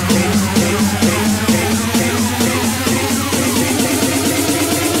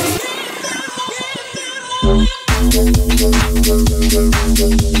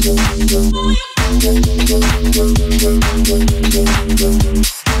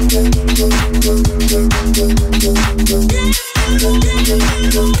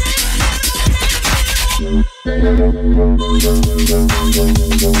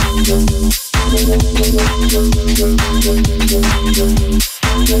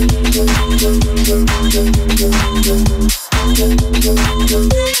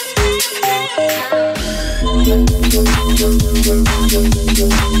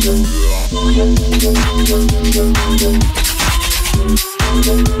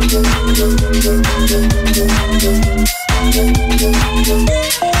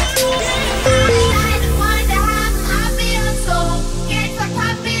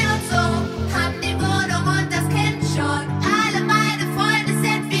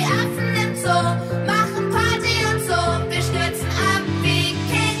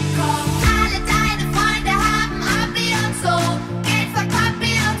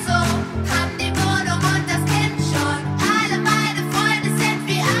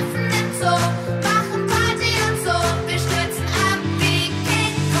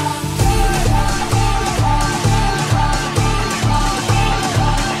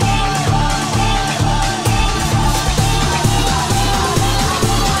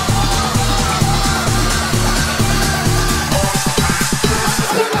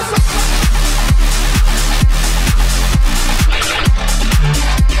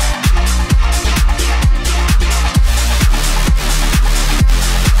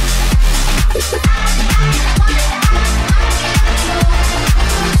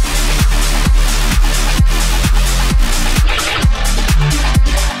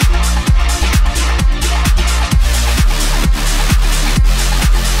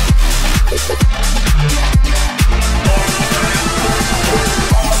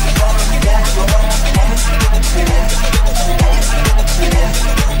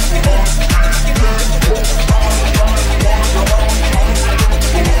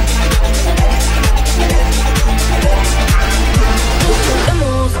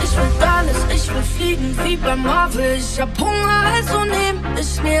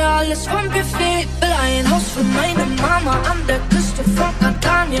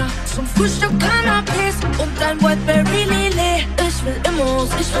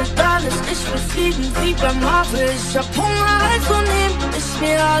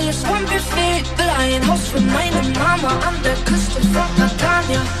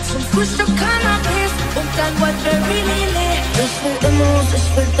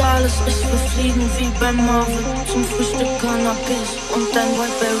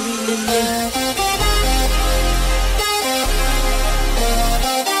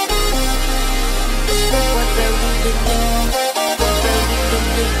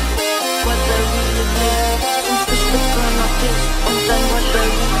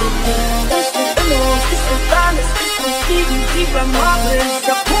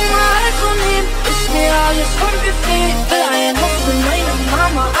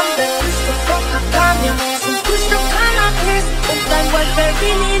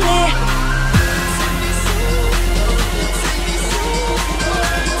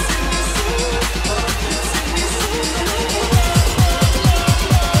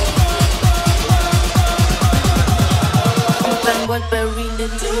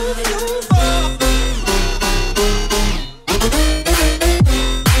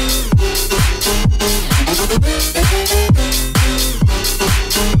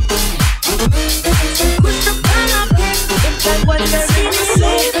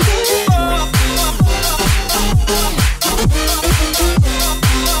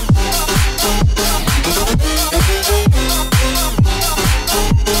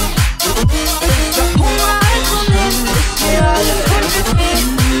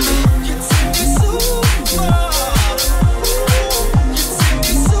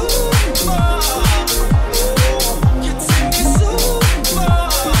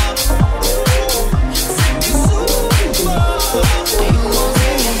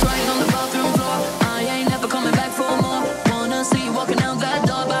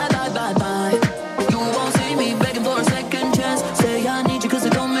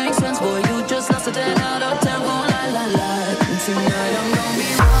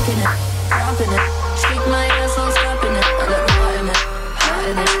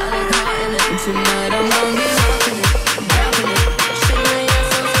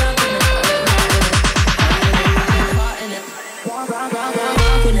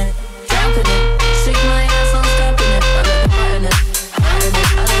 rockin'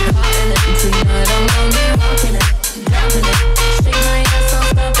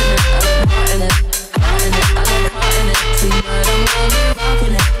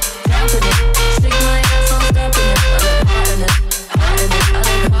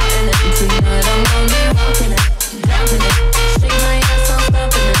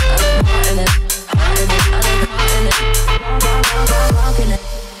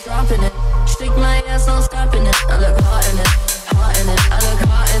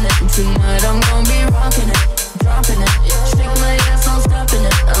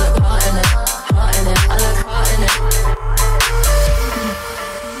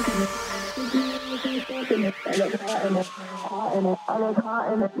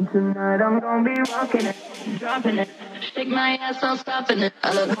 Tonight I'm gonna be rocking it, dropping it. Shake my ass, I'm stopping it.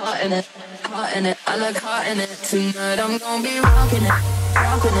 I look hot in it, hot in it. I look hot in it. Tonight I'm gonna be rocking it,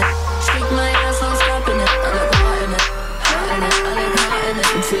 dropping it. Shake my ass, I'm stopping it. I look hot in it, hot in it. I look hot in it.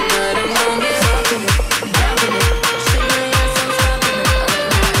 Tonight I'm gonna be rocking it, dropping it. Shake my ass, I'm stopping it. I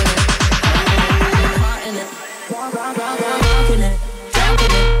look hot in it, rocking it,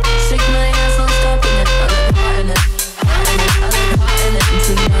 dropping it. Shake my ass, I'm stopping it. I look hot in it, hot in it. I look hot in it.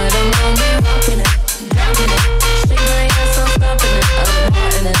 Tonight I'm gonna be rocking it, dropping it. Shake my ass, I'm stopping it. I look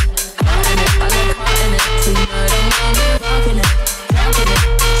hot in it, hot in it. I look hot in it. Tonight I'm gonna be rocking it, dropping it.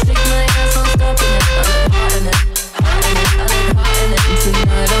 Shake my ass, I'm stopping it. I look hot in it, hot in it. I look hot in it.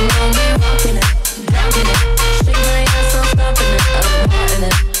 Tonight I'm gonna be rocking it, dropping it. Shake my ass, I'm stopping it. I look hot in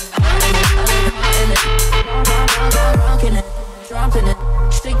it, hot in it. I look hot in it. Rocking it, dropping it.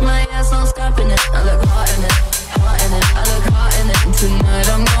 Shake my ass, I'm stopping it. I look hot in it, hot in it. I look hot in it. Tonight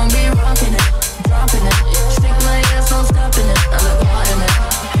I'm gonna be rocking it, dropping it. Shake my ass, I'm stopping it. I look hot in it,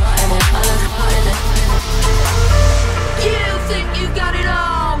 hot in it. I look hot in it. You think you got it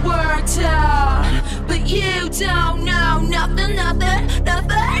all worked out, but you don't know nothing, nothing,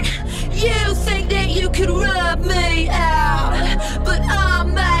 nothing. You think that you could rub me out, but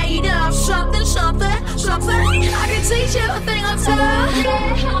I'm made of something, something, something. I can teach you a thing or two.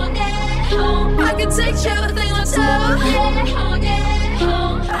 I can teach you a thing or two.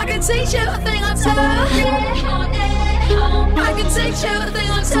 I can teach you a thing or two. I can teach you a thing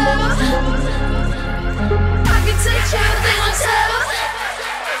or two. I can teach you a thing or two.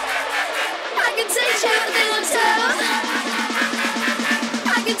 I can teach you a thing or two.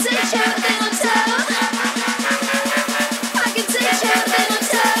 I can teach you a thing or two. I can teach you a thing or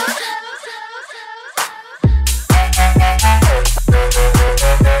two.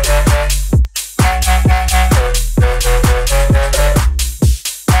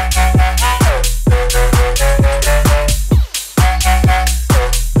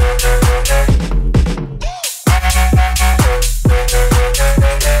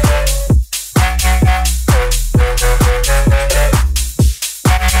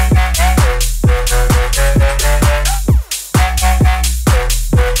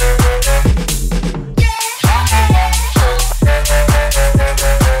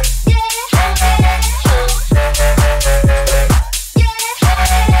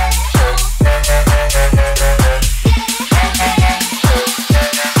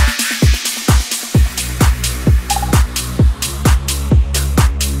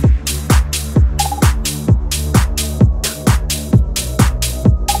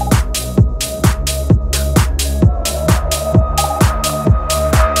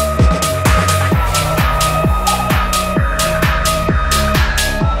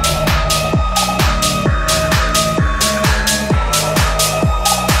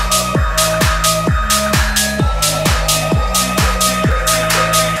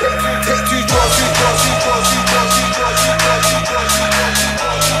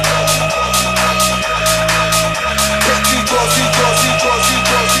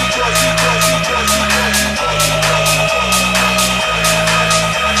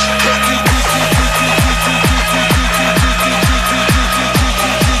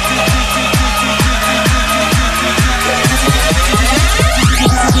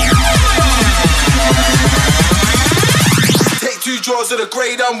 To the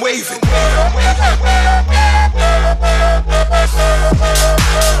grade I'm waving.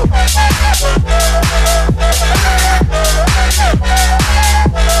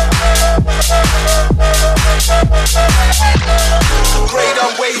 Grade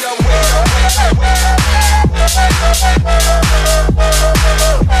I'm waving.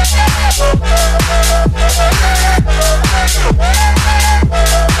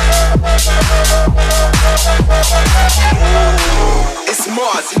 It's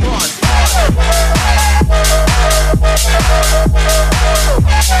Mars.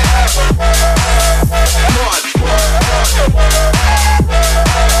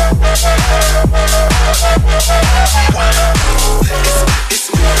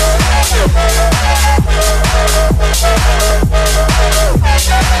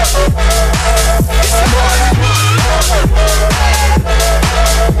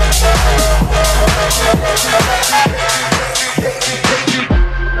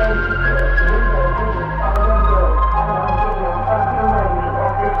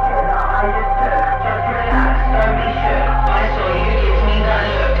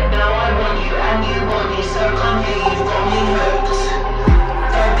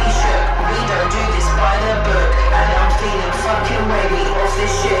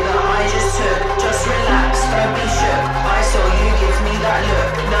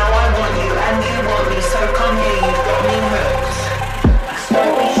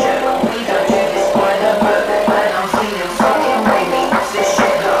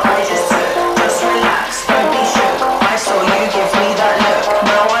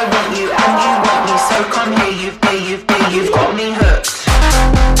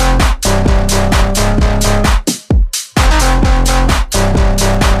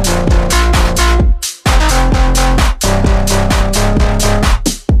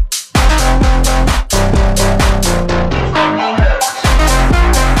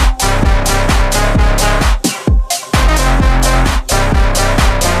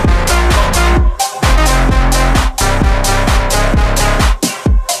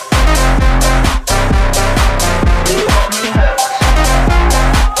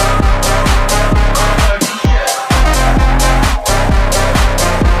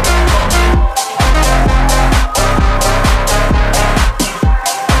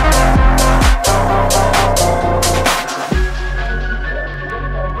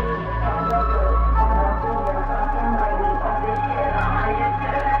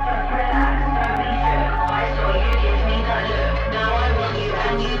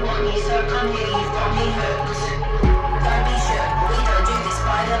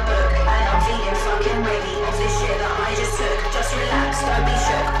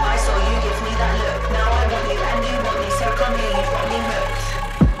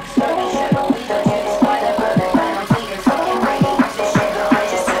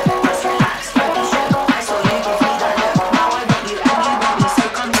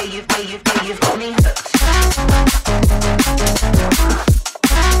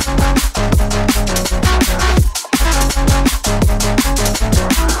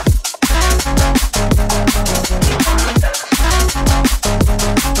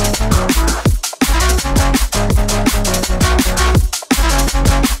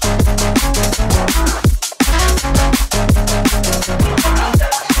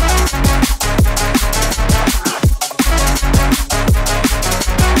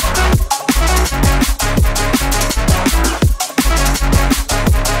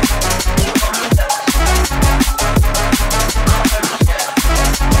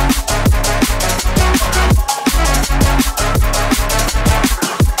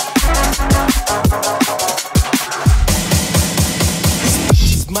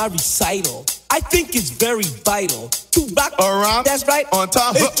 my recital. I think it's very vital to rock around. That's right, on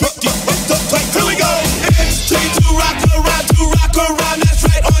time. It's tricky. It's the right. Here we go. It's tricky to rock around. That's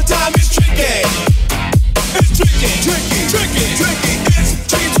right, on time. It's tricky. It's tricky. Tricky. Tricky. Tricky. It's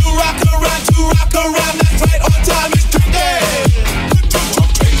tricky to rock around. That's right, on time. It's tricky.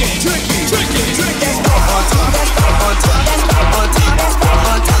 Tricky. Tricky. Tricky. Tricky. That's right, on time. That's right, on time. That's right,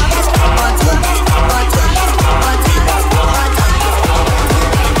 on time. That's right, on time. That's right, on time. That's right, on time. That's right, on time. That's right, on time.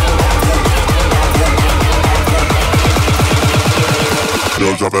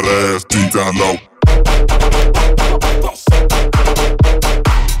 Yo, drop that ass deep down low.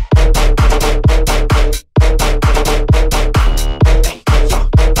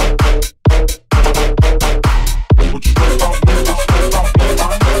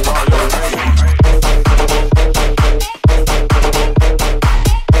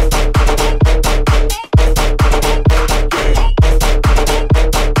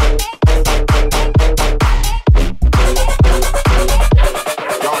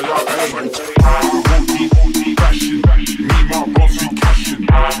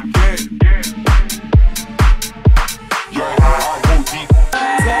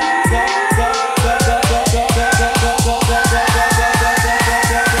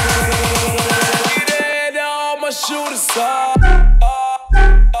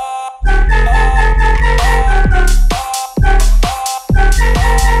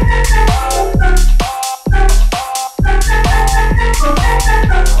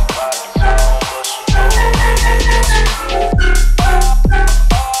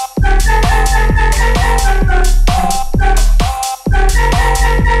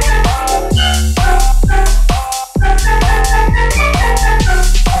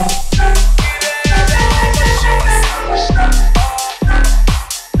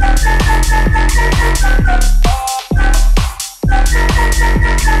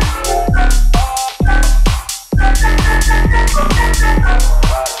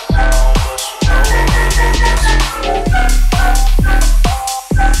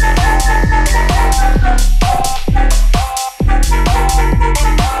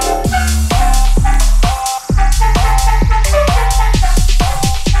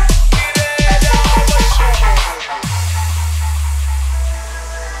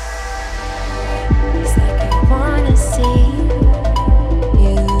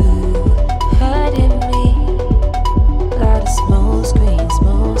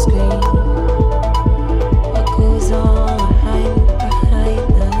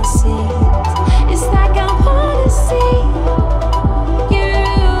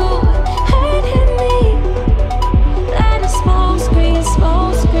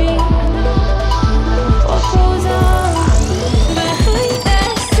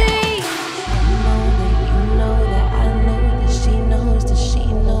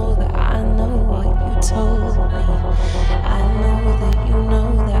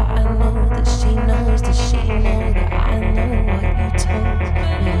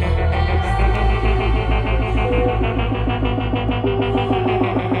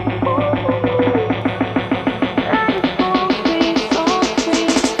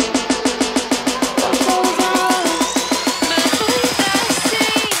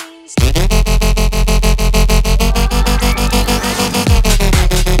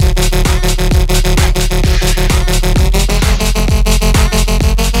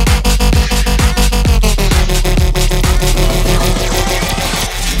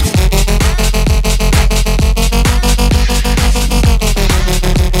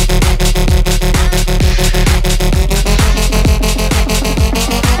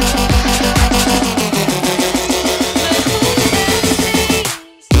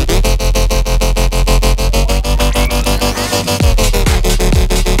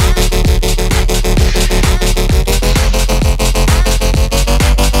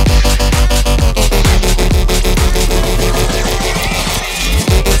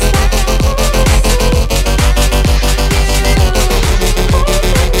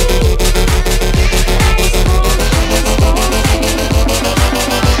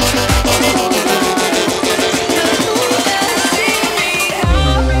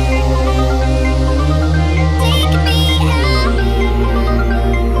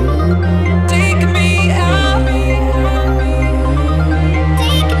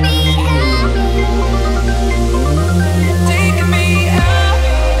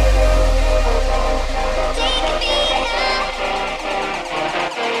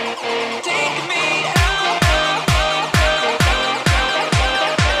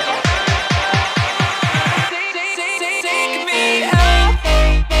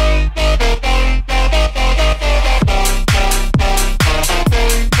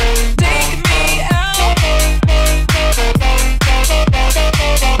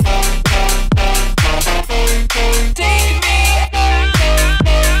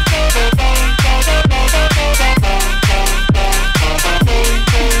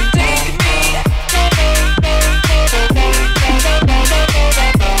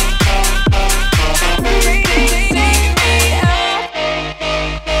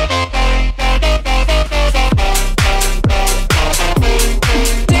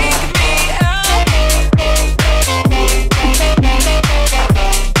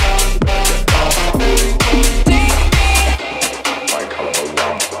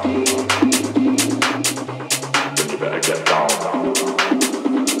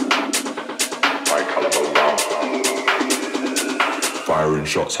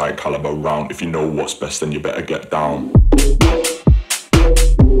 shots, high caliber round. If you know what's best, then you better get down.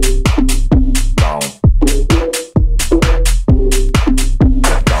 Down.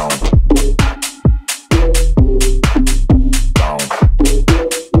 Get down. Down.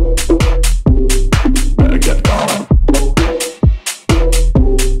 Better get down.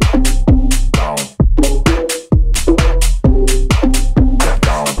 Down. Get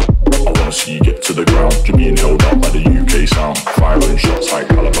down. I wanna see you get to the ground. You're being held up by the UK sound. Firing shots, high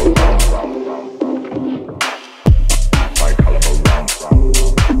caliber round. High caliber round.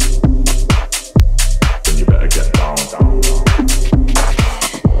 Then you better get down.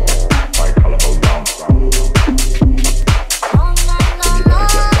 High caliber round. Then you better get down.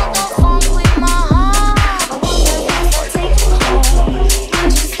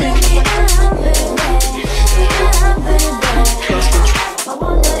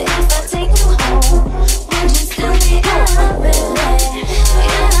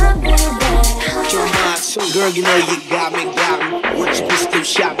 Girl, you know you got me. Once you get still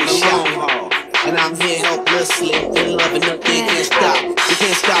shot me, long haul. And I'm here helplessly, in love and nothing can't stop. You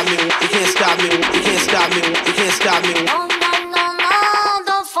can't stop me, you can't stop me, you can't stop me, you can't stop me. No, no, no, no,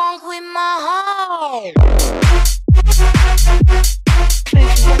 don't funk with my heart.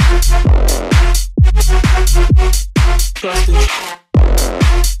 Trust it.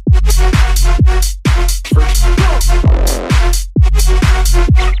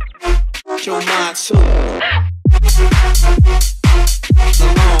 Your mind too. The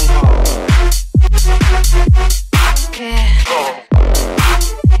long haul. Yeah.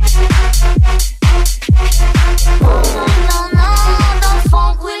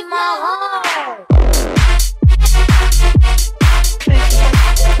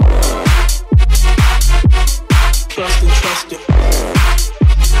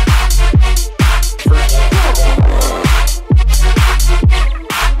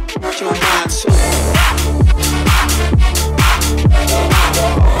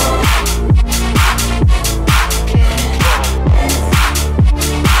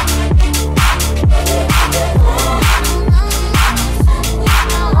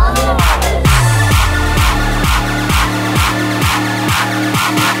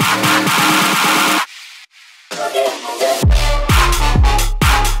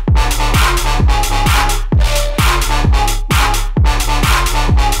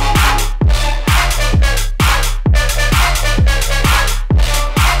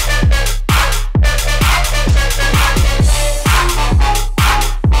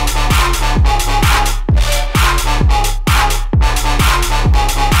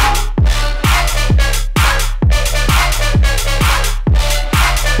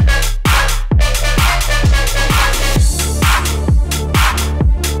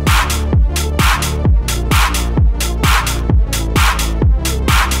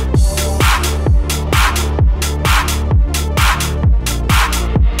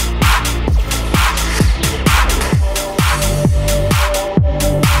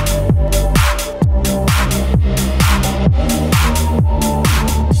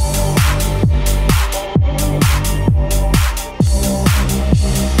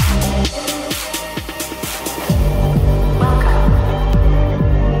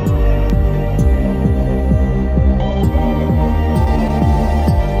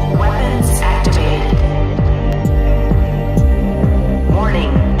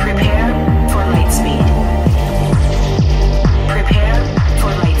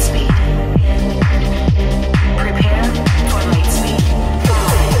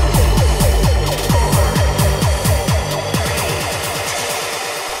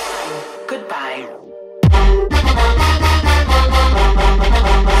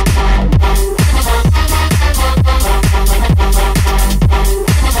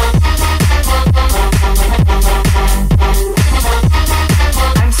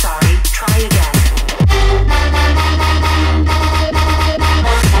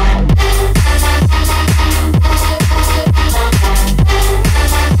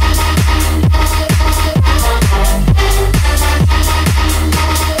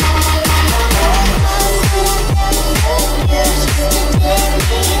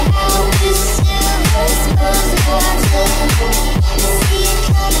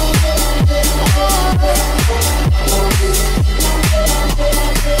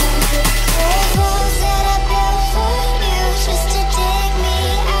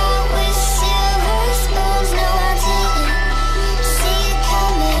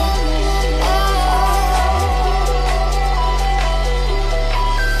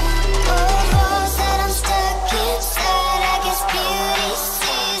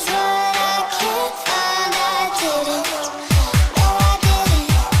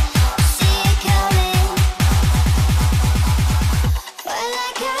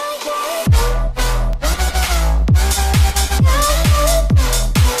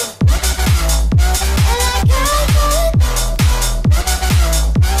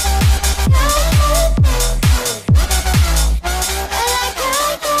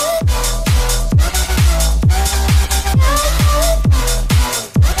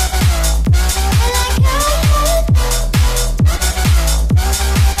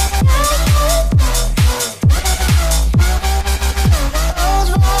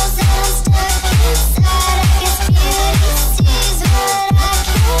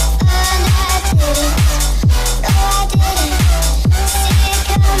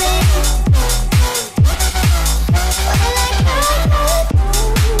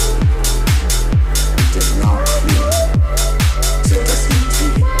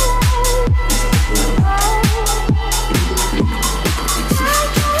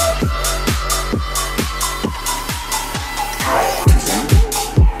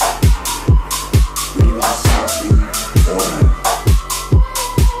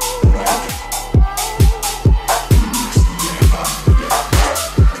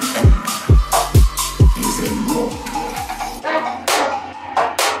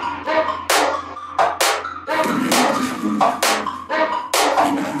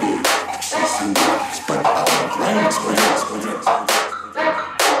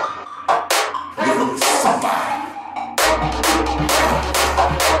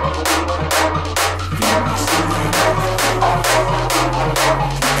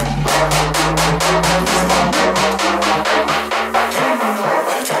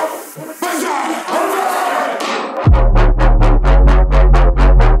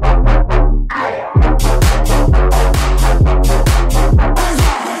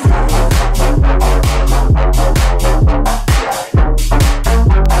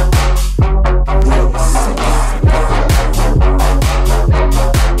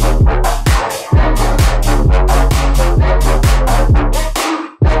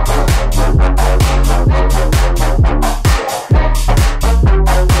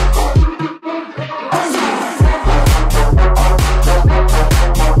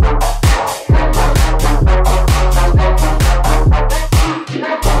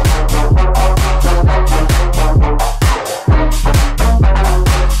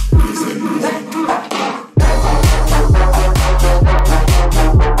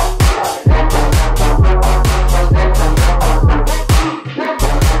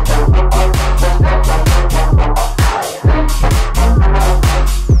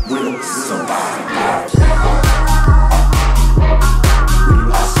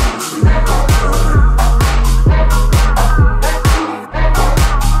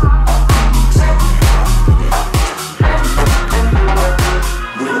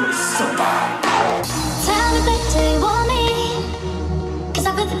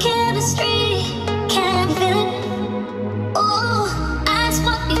 with the chemistry, can you feel it? Oh, that's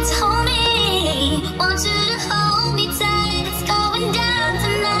what you told me. Want you to hold me tight. It's going down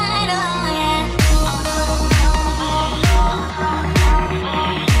tonight. Oh yeah.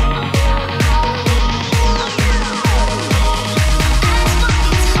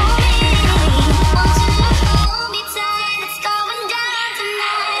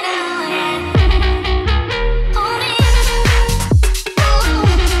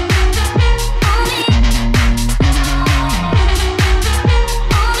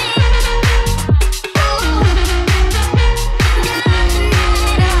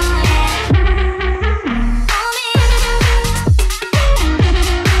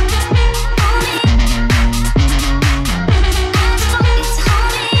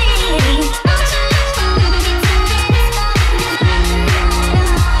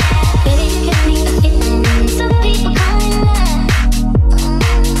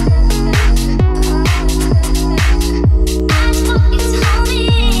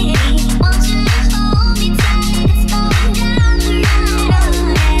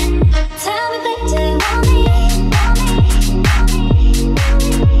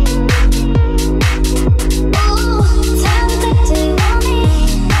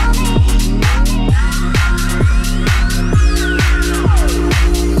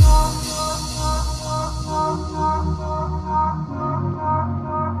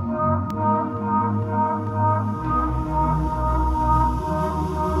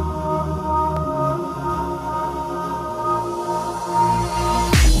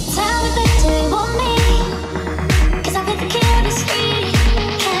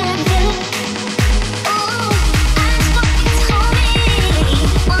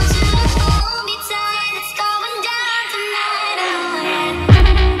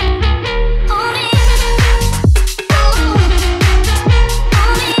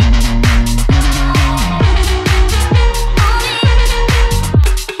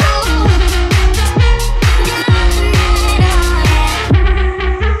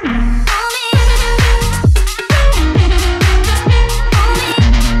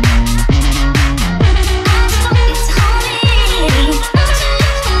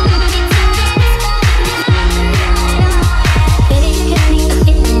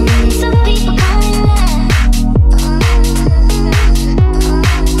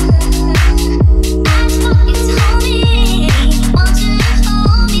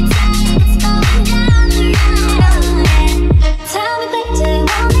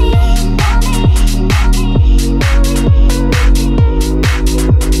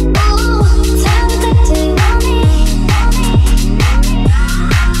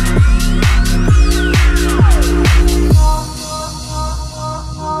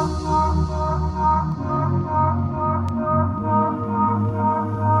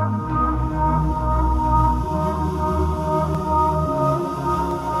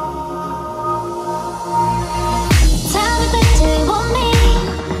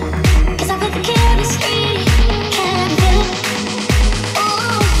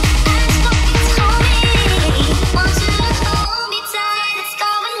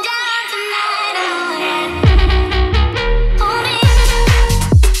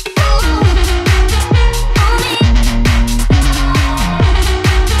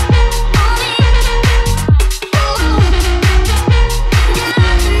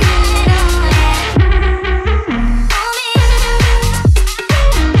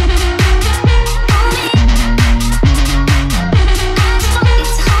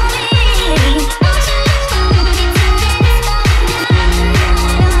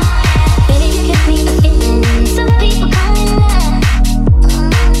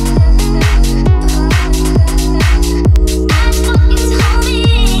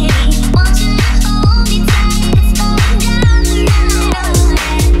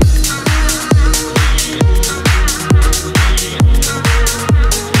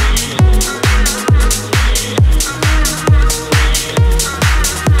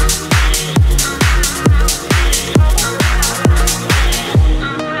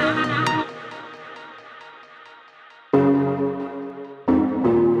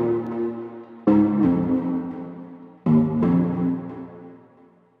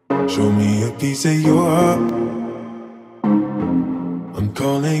 Show me a piece of your heart. I'm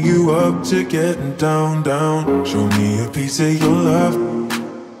calling you up to getting down, down. Show me a piece of your love.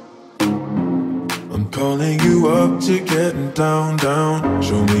 I'm calling you up to getting down, down.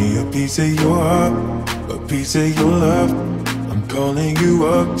 Show me a piece of your heart, a piece of your love. I'm calling you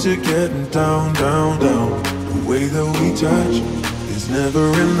up to getting down, down, down. The way that we touch is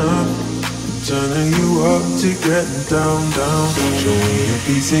never enough. turning you up to getting down, down. Show me a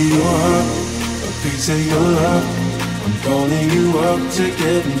piece of your heart, a piece of your love. I'm calling you up to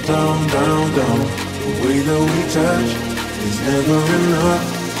getting down, down, down. The way that we touch is never enough.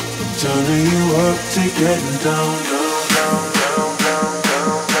 I'm turning you up to getting down, down, down, down,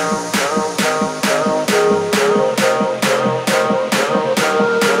 down, down, down, down, down, down.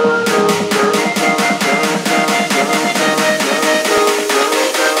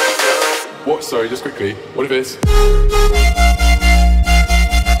 What? Sorry, just quickly. What if it's down, down,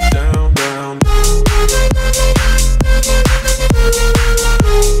 down, down.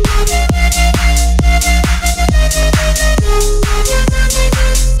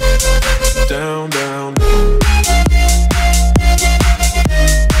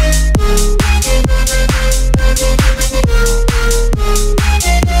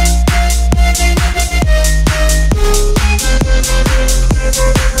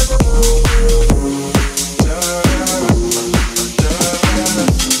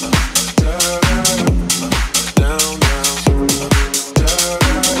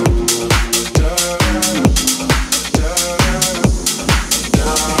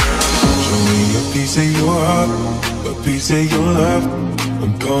 Say your love,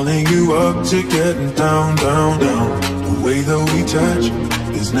 I'm calling you up to getting down, down, down. The way that we touch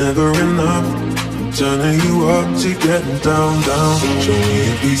is never enough. I'm turning you up to getting down, down. Show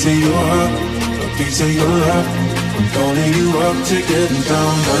me a piece of your heart, a piece of your love. I'm calling you up to getting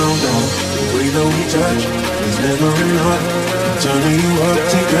down, down, down. The way that we touch is never enough. I'm turning you up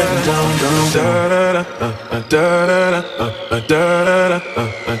to getting down, down, down. Da da da da da da da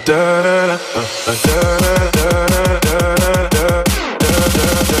da da da down, down, down, down, down, down, down,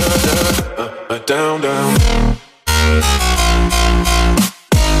 down, down, down, down, down. Down, down.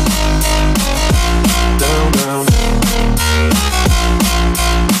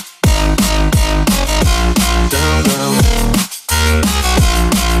 Down, down. Down, down.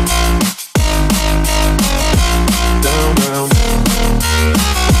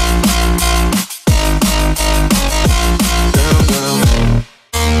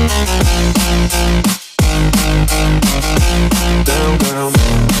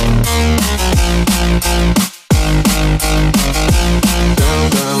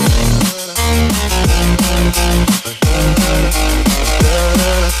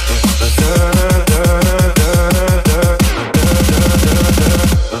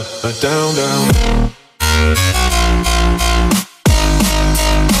 Down, down. Down, down.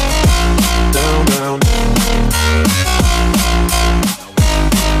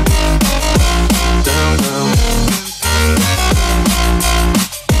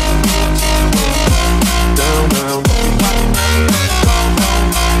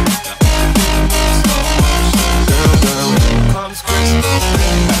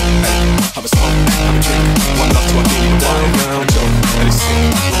 Have a smoke, have a drink, one love to our daily wine. And a joke, and it's sick.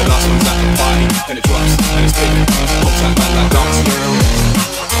 The last one's at the party, then it drops, and it's big. Whole time man like dancing around.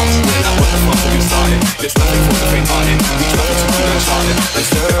 We're like, what the fuck have we started? This nothing for the faint-hearted. We travel to be uncharted, and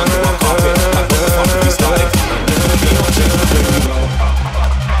slip it under our carpet. Like, what the fuck have we started? We don't change the way we roll.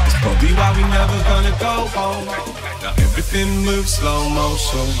 It's probably why we never gonna go home. Now everything moves slow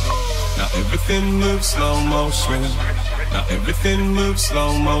motion. Now everything moves slow motion. Now everything moves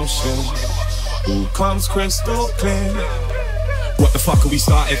slow motion. All comes crystal clear. What the fuck have we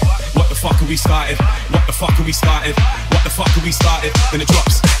started? What the fuck have we started? What the fuck have we started? What the fuck have we started? Then it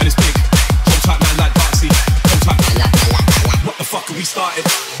drops and it's big. Hold tight man like Darcy. Hold tight man like. What the fuck have we started?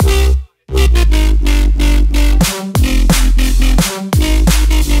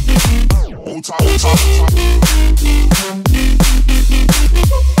 Hold tight, hold tight.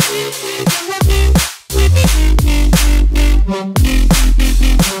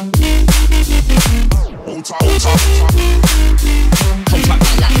 Hold tight, hold tight.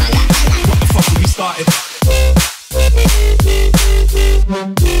 What the fuck have we started?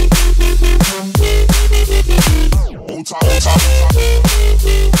 Hold tight, hold tight.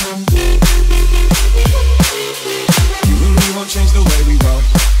 You and me won't change the way we roll.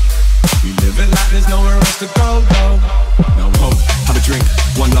 We live it like there's nowhere else to go, go. Now home, have a drink,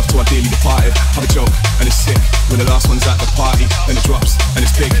 one love to our dearly departed. Have a joke, and it's sick. When the last one's at the party, then it drops, and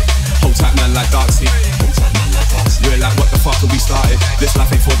it's big. Hold tight man like Darcy. We're like, what the fuck have we started? This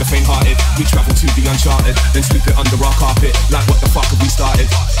life ain't for the faint-hearted. We travel to the uncharted, then sweep it under our carpet. Like, what the fuck have we started?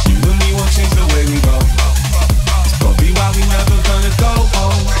 You and me won't change the way we roll. It's probably why we never gonna go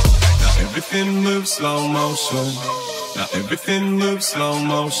home. Now everything moves slow motion. Now everything moves slow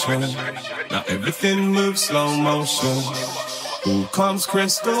motion. Now everything moves slow motion. All comes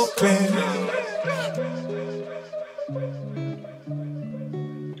crystal clear.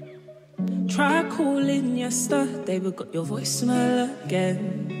 yesterday, but got your voicemail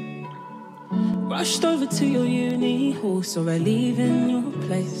again. Rushed over to your uni hall, saw I leaving your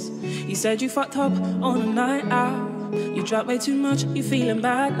place. You said you fucked up on a night out. You drank way too much, you feeling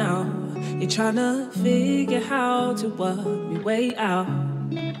bad now. You're trying to figure how to work your way out.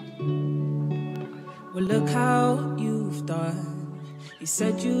 Well, look how you've done. You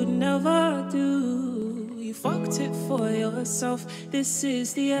said you'd never do. You fucked it for yourself. This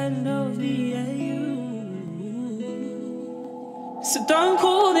is the end of the AU. So don't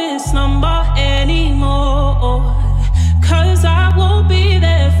call this number anymore, 'cause I won't be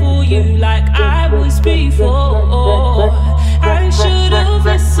there for you like I was before. I should have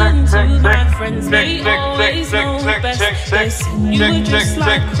listened to my friends, they always know best. They said you were just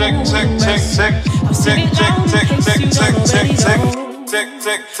like cool rest. I'll sing it down in case you don't already know.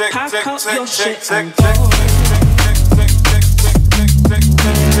 Pack up your shit and go.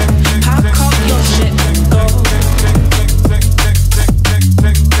 Pack up your shit and go.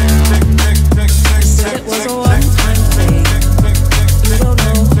 Said it was a one-time thing. You don't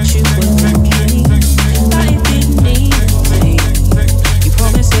know what you were thinking. That it didn't mean a thing. You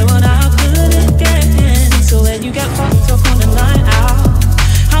promised it would happen again. So when you get fucked up on the night out,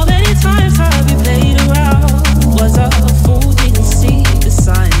 how many times have we played around? Was I a fool? Didn't see the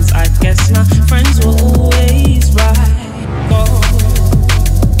signs. I guess my friends were always right. Go.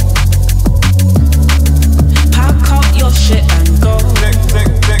 Pack up your shit and go.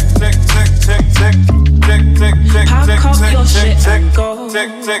 Pack up your shit and go.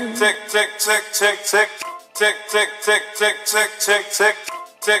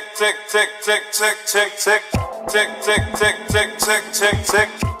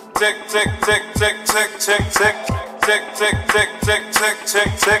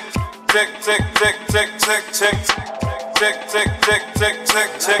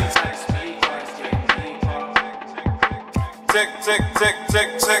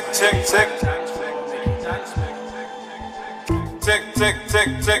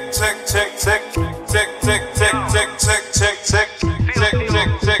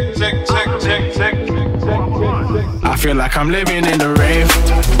 I feel like I'm living in a rave.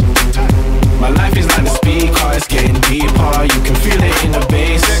 My life is like the speaker, it's getting deeper. You can feel it in the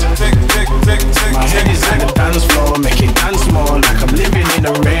bass. My head is like the dance floor, make it dance more. Like I'm living in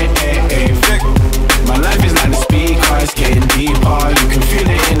a rave. My life is like the speaker, it's getting deeper. You can feel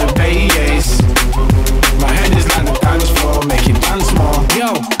it in the bass. My head is like the dance floor, make it dance more.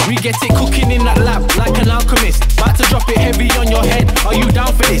 Yo, we get it cooking in that lab like an alchemist. About to drop it heavy on your head. Are you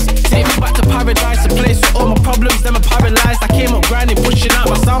down for this? Take me back to paradise, a place with all my problems, them are paralyzed. I came up grinding, pushing out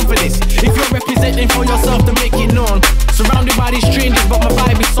my sound for this. If you're representing for yourself, then make it known. Surrounded by these strangers, but my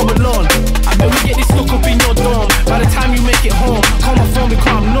vibe is so alone. I bet we get this stuck up in your dorm. By the time you make it home, call my phone because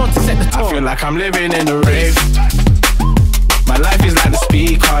I'm known to set the tone. I feel like I'm living in a rave. My life is like the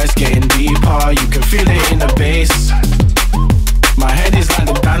speaker, it's getting deeper. You can feel it in the bass. My head is like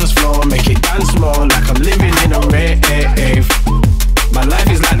the dance floor, make it dance more. Like I'm living in a rave. My life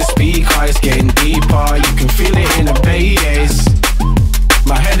is like the speaker, it's getting deeper. You can feel it in the bass.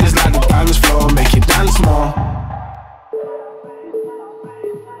 My head is like the dance floor, make it dance more.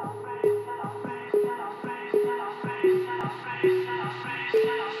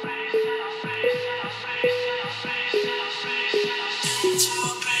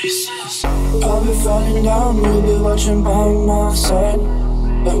 I'll be falling down, you'll be watching by my side,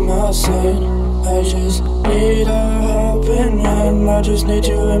 by my side. I just need a helping hand, I just need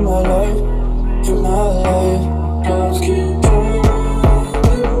you in my life, in my life. Just keep going,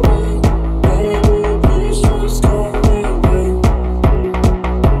 baby, please just come with me.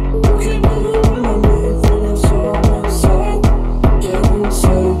 You keep moving on me, feeling so inside, yeah,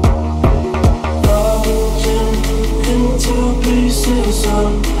 inside. Falling into pieces,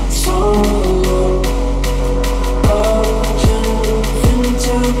 I'm so alone. Falling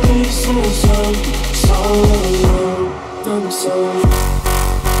into pieces, I'm so alone. I'm so alone.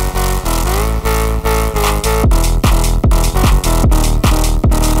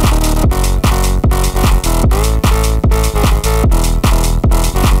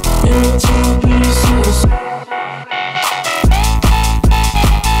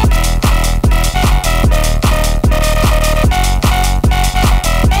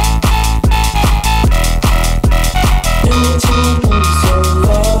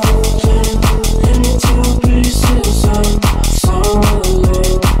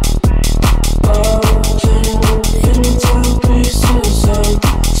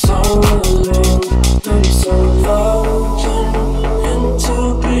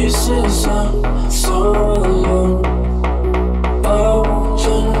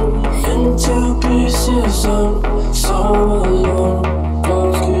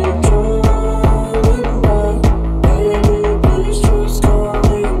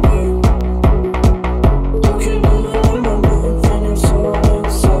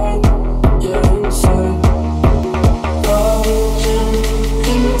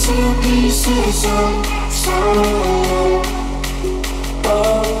 pieces of sorrow.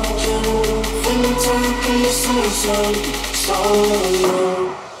 Oh, can you feel the pieces of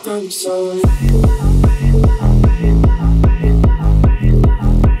sorrow? I'm sorry.